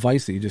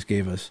advice that you just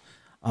gave us.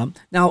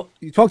 Now,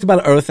 you talked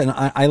about Earth, and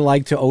I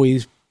like to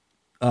always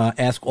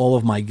ask all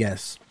of my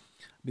guests,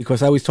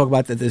 because I always talk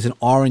about that there's an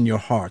R in your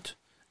heart.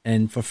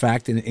 And for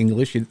fact, in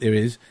English, there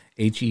is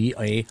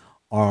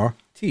HEART.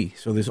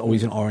 So there's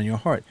always an R in your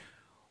heart.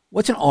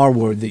 What's an R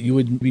word that you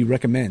would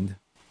recommend?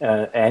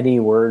 Any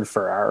word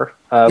for R?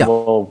 Yeah.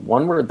 Well,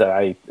 one word that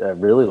I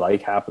really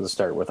like happens to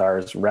start with R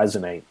is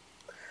resonate.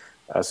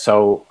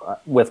 So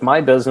with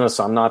my business,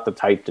 I'm not the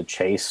type to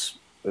chase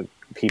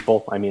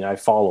people. I mean, I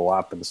follow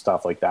up and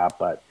stuff like that.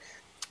 But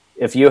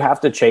if you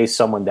have to chase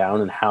someone down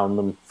and hound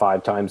them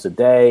 5 times a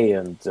day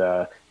and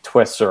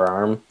twist their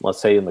arm, let's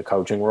say in the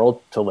coaching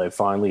world, till they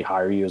finally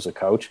hire you as a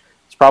coach,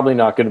 it's probably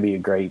not going to be a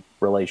great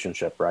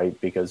relationship,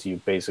 right? Because you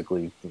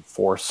basically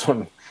force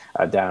them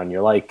down.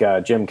 You're like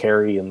Jim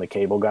Carrey in The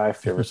Cable Guy,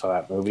 if you ever saw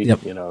that movie. Yep.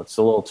 It's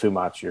a little too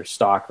much. You're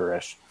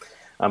stalkerish.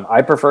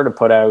 I prefer to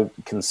put out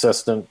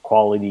consistent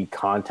quality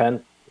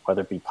content,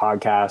 whether it be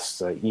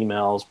podcasts,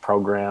 emails,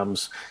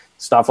 programs,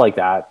 stuff like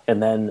that.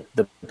 And then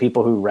the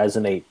people who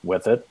resonate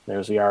with it,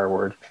 there's the R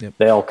word, Yep.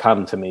 They'll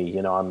come to me.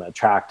 I'm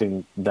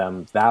attracting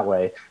them that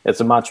way. It's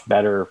a much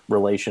better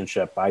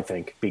relationship, I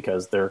think,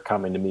 because they're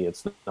coming to me.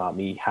 It's not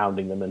me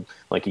hounding them and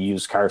like a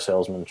used car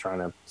salesman trying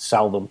to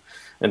sell them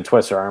and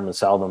twist their arm and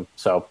sell them.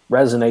 So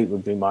resonate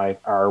would be my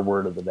R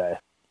word of the day.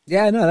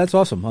 Yeah, no, that's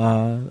awesome.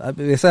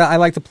 I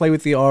like to play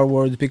with the R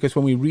words because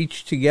when we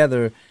reach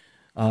together,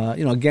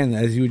 again,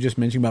 as you were just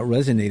mentioning about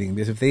resonating,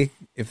 because if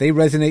they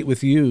resonate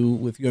with you,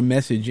 with your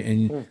message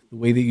and the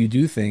way that you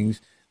do things,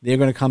 they're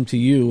going to come to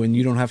you, and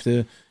you don't have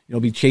to,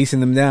 be chasing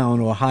them down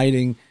or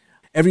hiding.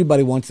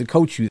 Everybody wants to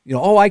coach you.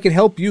 I can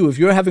help you if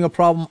you're having a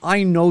problem.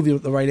 I know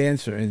the right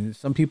answer, and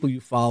some people you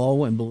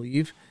follow and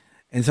believe,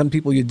 and some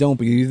people you don't.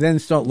 But you then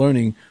start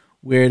learning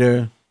where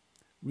to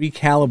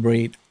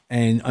recalibrate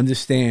and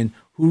understand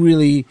who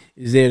really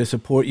is there to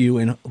support you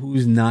and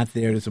who's not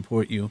there to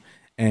support you.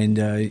 And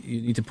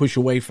you need to push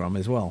away from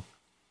as well.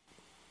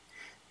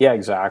 Yeah,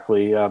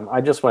 exactly.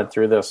 I just went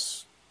through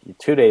this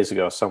 2 days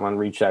ago. Someone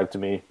reached out to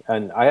me,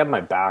 and I have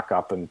my back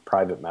up in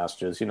private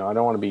messages. I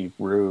don't want to be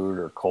rude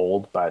or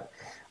cold, but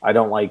I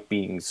don't like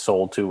being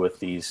sold to with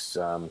these,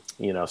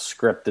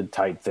 scripted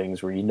type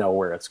things where you know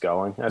where it's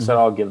going. I said,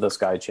 I'll give this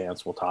guy a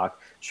chance. We'll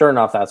talk. Sure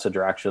enough, that's the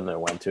direction that it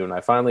went to. And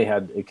I finally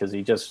had, because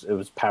it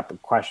was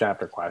question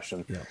after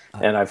question. Yeah.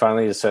 And I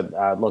finally just said,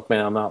 look,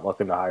 man, I'm not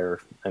looking to hire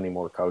any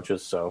more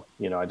coaches. So,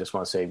 I just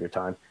want to save your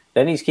time.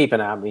 then he's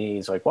keeping at me.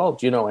 He's like, well,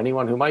 do you know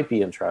anyone who might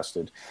be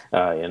interested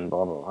in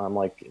blah, blah, blah? I'm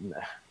like,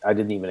 I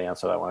didn't even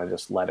answer that one. I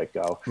just let it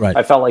go. Right.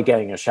 I felt like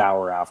getting a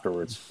shower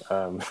afterwards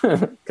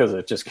because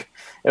it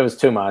was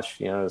too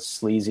much. It was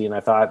sleazy. And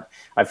I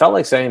felt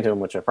like saying to him,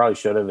 which I probably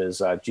should have,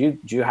 is, do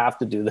you have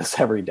to do this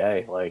every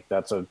day? Like,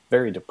 that's a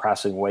very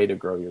depressing way to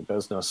grow your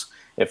business.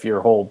 If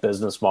your whole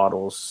business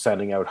model is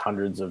sending out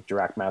hundreds of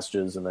direct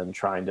messages and then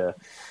trying to,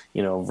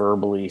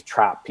 verbally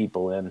trap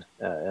people in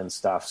and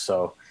stuff.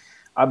 So,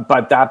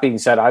 but that being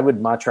said, I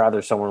would much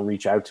rather someone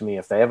reach out to me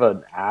if they have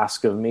an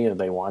ask of me or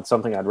they want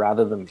something. I'd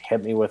rather them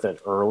hit me with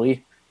it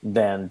early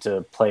than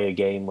to play a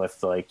game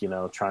with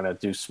trying to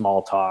do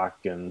small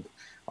talk and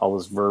all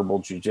this verbal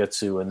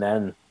jujitsu and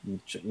then,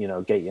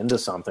 get you into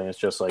something. It's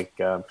just like,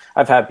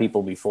 I've had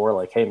people before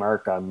like, hey,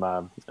 Mark,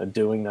 I'm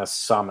doing this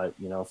summit,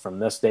 from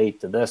this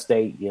date to this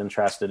date. You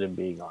interested in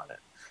being on it?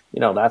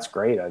 That's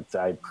great.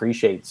 I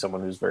appreciate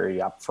someone who's very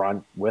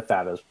upfront with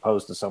that as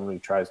opposed to someone who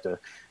tries to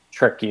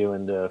trick you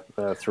into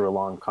through a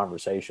long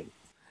conversation.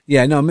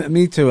 Yeah, no,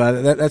 me too.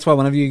 That's why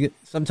whenever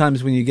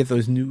sometimes when you get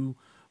those new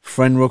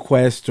friend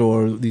requests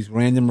or these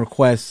random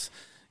requests,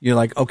 you're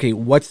like, okay,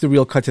 what's the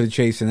real cut to the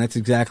chase? And that's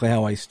exactly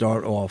how I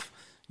start off.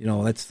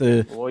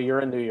 Well, you're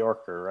a New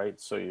Yorker, right?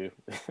 So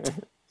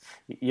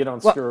you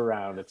don't screw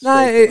around.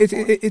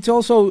 It's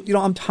also,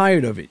 I'm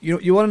tired of it.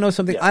 You want to know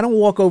something? Yeah. I don't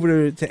walk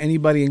over to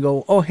anybody and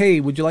go, oh,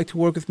 hey, would you like to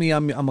work with me?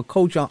 I'm a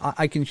coach.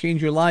 I can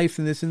change your life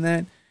and this and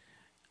that.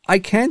 I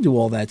can do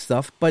all that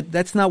stuff, but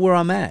that's not where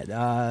I'm at.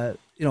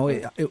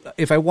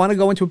 If I want to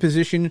go into a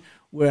position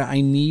where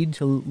I need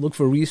to look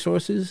for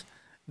resources,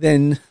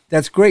 then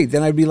that's great.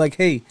 Then I'd be like,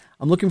 hey,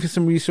 I'm looking for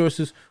some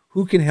resources.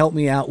 Who can help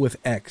me out with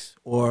X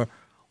or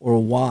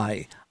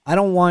Y? I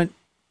don't want,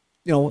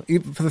 for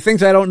the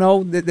things I don't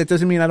know, that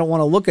doesn't mean I don't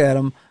want to look at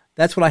them.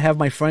 That's what I have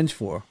my friends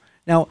for.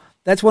 Now,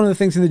 that's one of the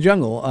things in the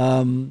jungle.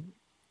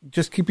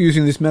 Just keep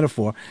using this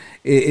metaphor.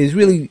 Is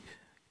really,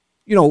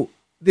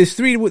 there's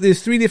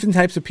three different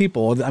types of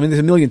people. I mean, there's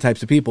a million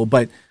types of people,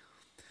 but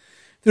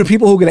there are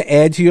people who are going to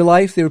add to your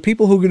life. There are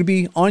people who are going to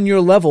be on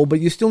your level, but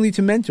you still need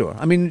to mentor.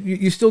 I mean,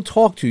 you still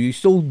talk to, you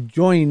still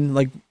join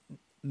like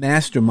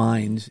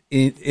masterminds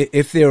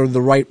if they're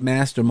the right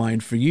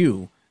mastermind for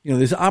you.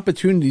 There's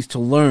opportunities to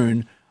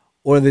learn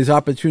or there's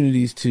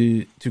opportunities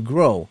to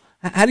grow.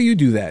 How do you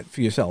do that for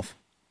yourself?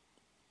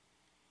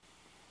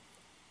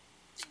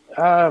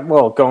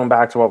 Well, going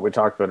back to what we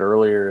talked about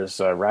earlier is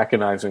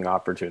recognizing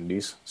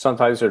opportunities.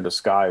 Sometimes they're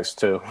disguised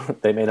too.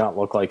 They may not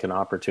look like an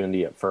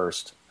opportunity at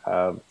first.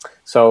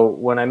 So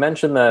when I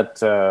mentioned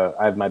that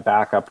I have my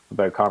back up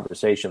about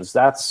conversations,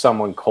 that's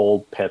someone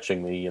cold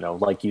pitching me,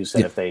 like you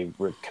said, if they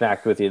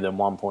connect with you, then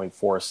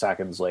 1.4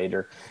 seconds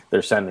later,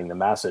 they're sending the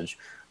message.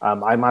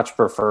 I much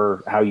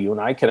prefer how you and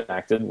I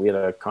connected. We had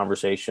a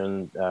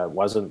conversation,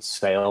 wasn't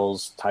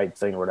sales type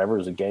thing or whatever. It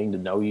was a getting to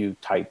know you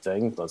type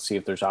thing. Let's see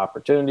if there's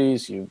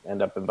opportunities. You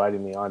end up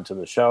inviting me onto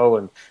the show,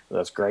 and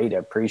that's great. I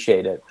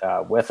appreciate it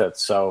with it.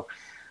 So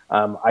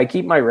I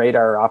keep my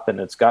radar up, and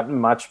it's gotten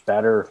much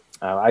better.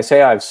 I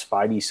say I have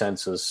spidey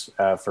senses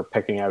for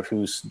picking out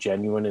who's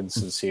genuine and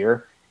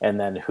sincere, and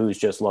then who's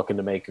just looking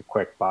to make a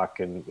quick buck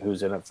and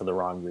who's in it for the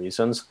wrong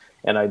reasons.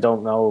 And I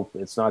don't know,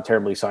 it's not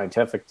terribly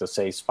scientific to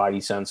say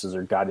spidey senses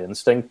or gut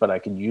instinct, but I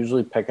can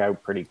usually pick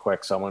out pretty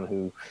quick someone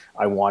who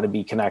I want to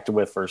be connected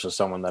with versus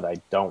someone that I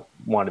don't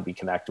want to be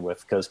connected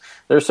with. Because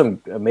there's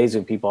some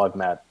amazing people I've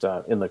met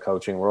in the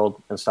coaching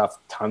world and stuff,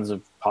 tons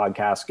of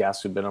podcast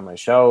guests who've been on my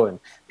show and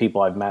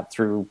people I've met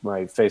through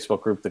my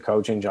Facebook group, The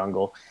Coaching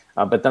Jungle.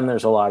 But then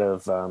there's a lot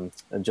of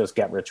just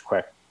get rich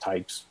quick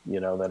types,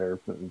 that are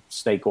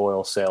snake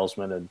oil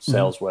salesmen and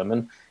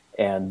saleswomen.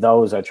 And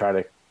those I try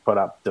to put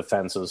up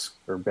defenses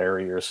or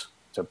barriers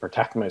to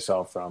protect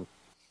myself from.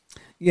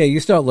 Yeah,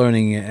 you start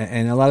learning,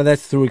 and a lot of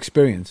that's through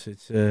experience.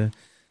 It's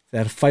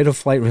that fight or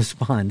flight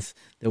response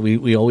that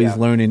we always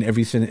learn in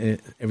every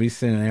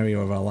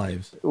scenario of our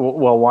lives.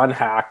 Well, one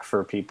hack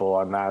for people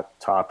on that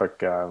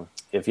topic,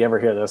 if you ever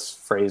hear this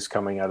phrase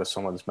coming out of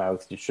someone's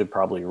mouth, you should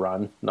probably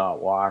run,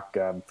 not walk.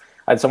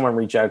 I had someone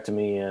reach out to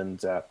me,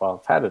 and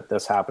I've had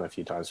this happen a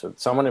few times, but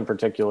someone in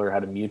particular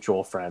had a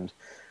mutual friend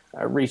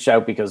reached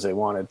out because they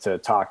wanted to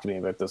talk to me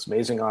about this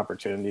amazing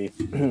opportunity.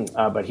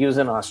 But he was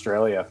in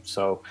Australia.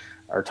 So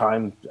our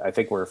time, I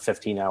think we're a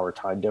 15-hour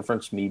time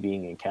difference, me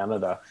being in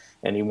Canada.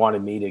 And he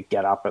wanted me to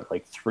get up at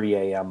like 3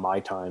 a.m. my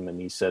time.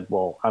 And he said,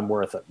 well, I'm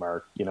worth it,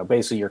 Mark.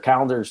 Basically your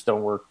calendars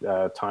don't work,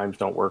 times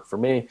don't work for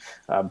me,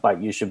 but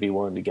you should be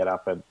willing to get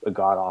up at a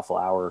god-awful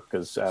hour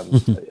because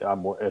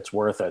it's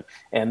worth it.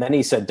 And then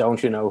he said,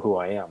 don't you know who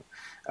I am?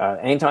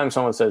 Anytime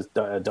someone says,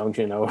 don't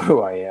you know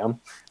who I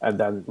am? And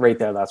then right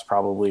there, that's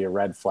probably a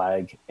red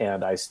flag.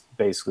 And I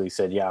basically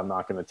said, yeah, I'm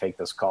not going to take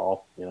this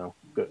call,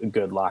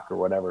 good luck or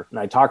whatever. And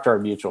I talked to our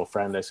mutual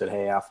friend. I said,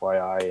 hey,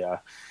 FYI,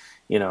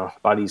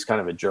 buddy's kind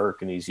of a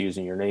jerk and he's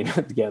using your name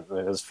to get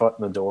his foot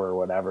in the door or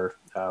whatever.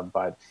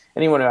 But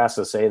anyone who has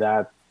to say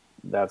that,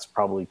 that's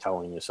probably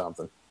telling you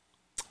something.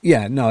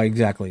 Yeah, no,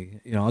 exactly.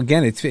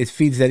 Again, it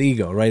feeds that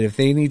ego, right? If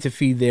they need to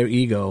feed their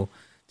ego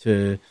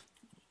to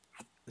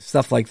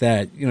stuff like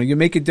that. You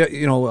make it.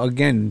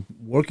 Again,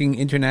 working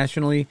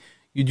internationally,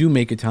 you do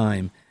make a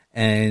time,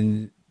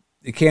 and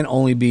it can't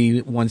only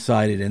be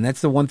one-sided. And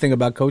that's the one thing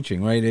about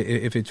coaching, right?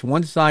 If it's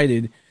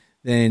one-sided,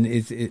 then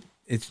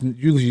it's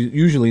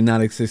usually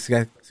not a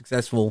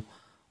successful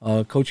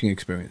coaching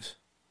experience.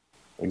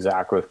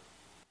 Exactly.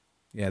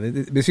 Yeah,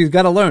 because you've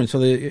got to learn.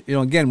 So,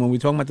 again, when we're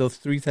talking about those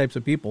three types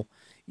of people,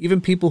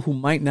 even people who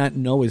might not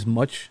know as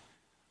much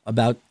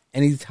about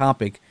any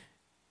topic,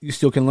 you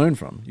still can learn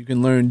from. You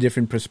can learn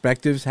different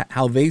perspectives,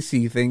 how they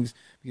see things,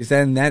 because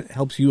then that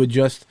helps you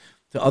adjust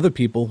to other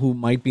people who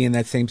might be in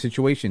that same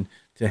situation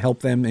to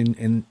help them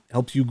and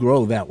helps you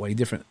grow that way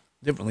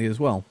differently as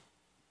well.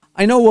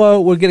 I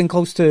know we're getting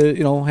close to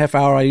half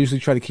hour. I usually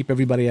try to keep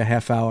everybody a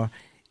half hour.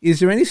 Is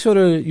there any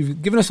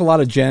you've given us a lot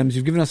of gems,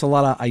 you've given us a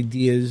lot of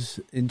ideas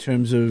in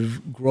terms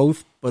of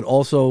growth, but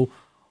also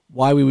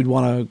why we would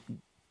want to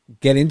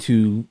get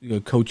into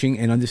coaching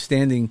and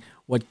understanding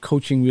what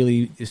coaching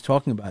really is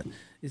talking about.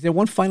 Is there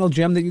one final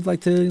gem that you'd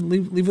like to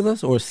leave with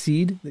us, or a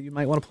seed that you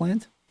might want to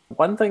plant?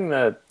 One thing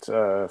that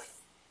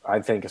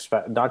I think,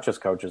 not just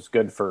coaches,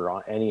 good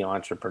for any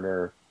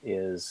entrepreneur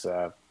is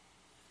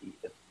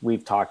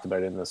we've talked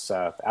about in this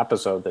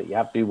episode that you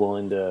have to be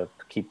willing to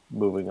keep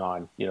moving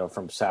on,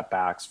 from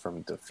setbacks,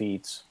 from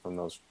defeats, from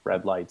those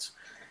red lights.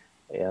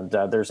 And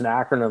there's an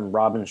acronym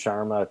Robin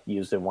Sharma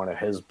used in one of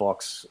his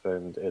books,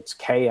 and it's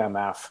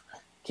KMF,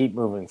 keep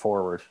moving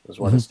forward is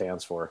what it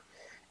stands for.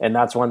 And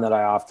that's one that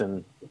I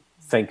often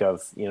think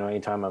of,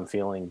 anytime I'm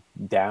feeling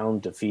down,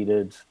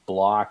 defeated,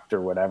 blocked,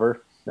 or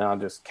whatever. No,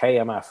 just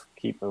KMF,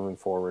 keep moving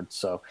forward.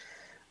 So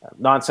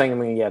not saying I'm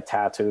going to get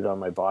tattooed on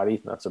my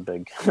body. That's a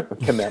big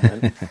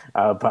commitment.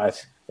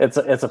 But it's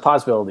a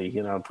possibility,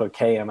 put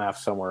KMF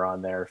somewhere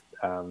on there.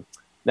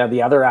 Now,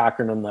 the other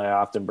acronym that I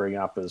often bring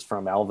up is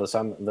from Elvis.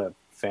 I'm the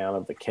fan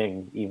of the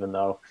King, even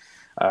though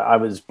I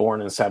was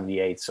born in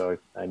 78, so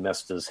I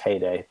missed his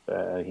heyday.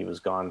 He was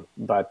gone.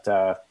 But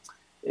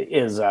he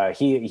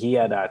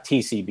had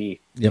TCB,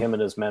 him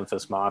and his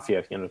Memphis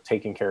Mafia,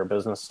 taking care of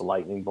business, the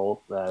lightning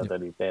bolt,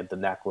 that they had the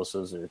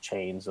necklaces and the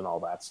chains and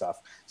all that stuff.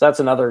 So that's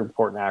another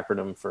important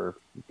acronym for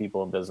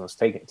people in business,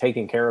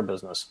 taking care of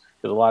business,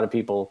 because a lot of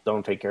people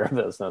don't take care of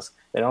business.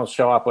 They don't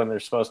show up when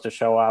they're supposed to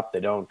show up. They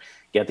don't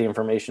get the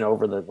information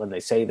over when they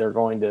say they're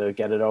going to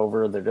get it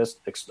over. They're just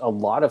a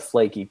lot of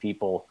flaky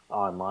people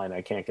online.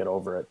 I can't get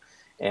over it.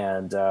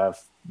 And I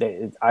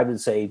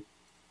would say,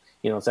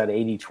 it's that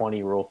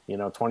 80-20 rule.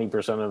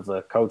 20% of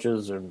the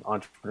coaches and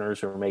entrepreneurs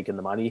who are making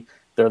the money,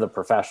 they're the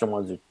professional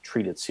ones who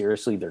treat it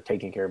seriously. They're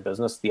taking care of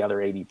business. The other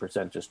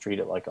 80% just treat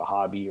it like a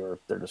hobby, or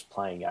they're just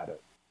playing at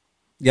it.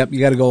 Yep, you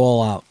got to go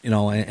all out,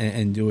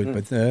 and do it.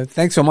 But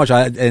thanks so much.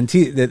 The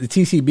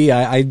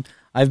TCB,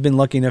 I've been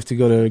lucky enough to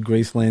go to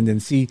Graceland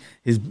and see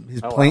his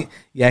plane. Wow.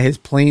 Yeah, his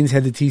planes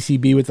had the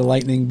TCB with the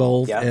lightning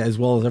bolt, as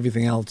well as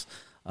everything else.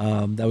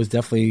 That was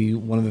definitely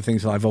one of the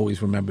things that I've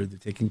always remembered, the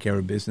taking care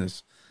of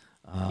business.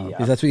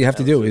 Because that's what you have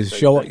to do, is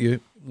show up.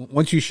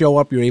 Once you show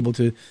up, you're able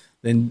to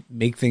then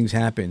make things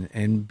happen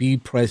and be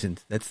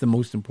present. That's the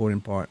most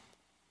important part.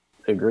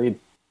 Agreed.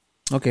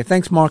 Okay,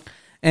 thanks, Mark.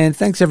 And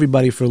thanks,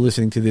 everybody, for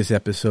listening to this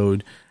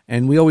episode.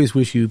 And we always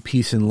wish you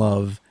peace and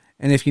love.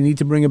 And if you need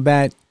to bring a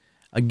bat,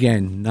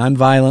 again,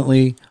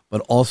 non-violently, but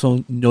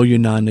also know your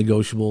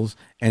non-negotiables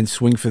and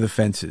swing for the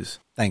fences.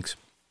 Thanks.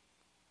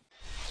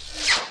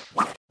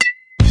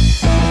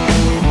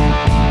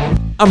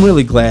 I'm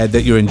really glad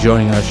that you're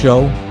enjoying our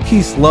show.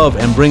 Peace, Love,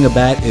 and Bring a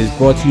Bat is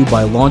brought to you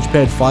by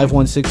Launchpad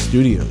 516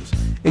 Studios.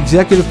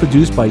 Executive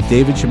produced by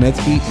David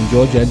Chemetsky and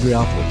George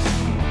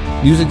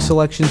Andriopoulos. Music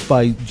selections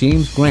by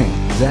James Grant,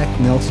 Zach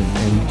Nelson,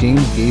 and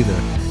James Gaither,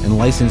 and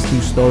licensed through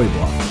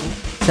Storyblock.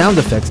 Sound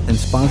effects and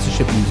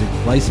sponsorship music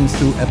licensed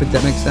through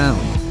Epidemic Sound.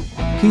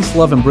 Peace,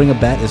 Love, and Bring a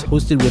Bat is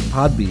hosted with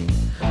Podbean.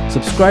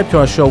 Subscribe to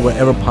our show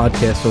wherever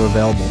podcasts are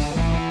available.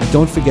 And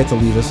don't forget to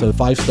leave us a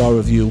 5-star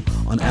review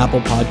on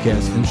Apple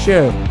Podcasts and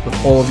share with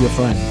all of your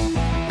friends.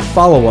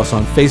 Follow us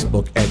on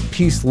Facebook at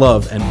Peace,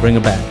 Love, and Bring a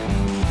Bat.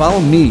 Follow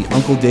me,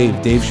 Uncle Dave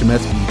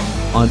Chemetsky,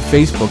 on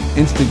Facebook,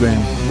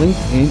 Instagram,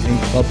 LinkedIn,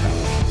 and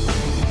Clubhouse.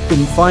 You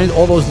can find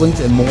all those links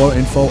and more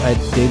info at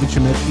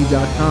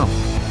davidchemetsky.com.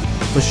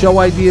 For show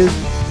ideas,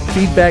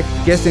 feedback,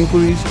 guest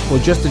inquiries, or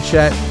just a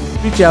chat,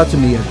 reach out to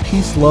me at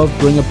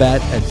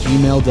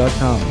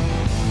peacelovebringabat@gmail.com.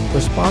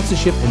 For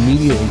sponsorship and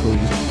media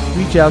inquiries,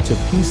 reach out to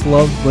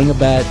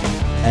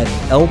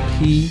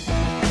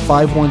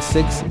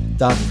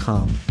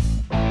peacelovebringabat@lp516.com.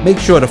 Make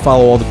sure to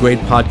follow all the great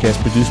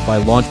podcasts produced by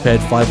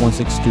Launchpad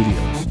 516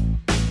 Studios.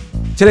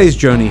 Today's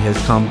journey has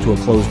come to a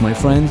close, my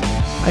friends.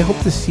 I hope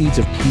the seeds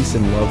of peace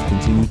and love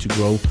continue to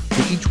grow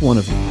for each one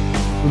of you.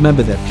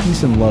 Remember that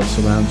peace and love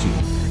surrounds you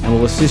and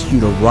will assist you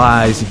to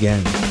rise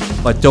again.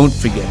 But don't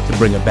forget to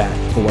bring a bat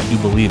for what you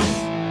believe in.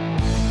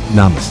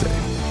 Namaste.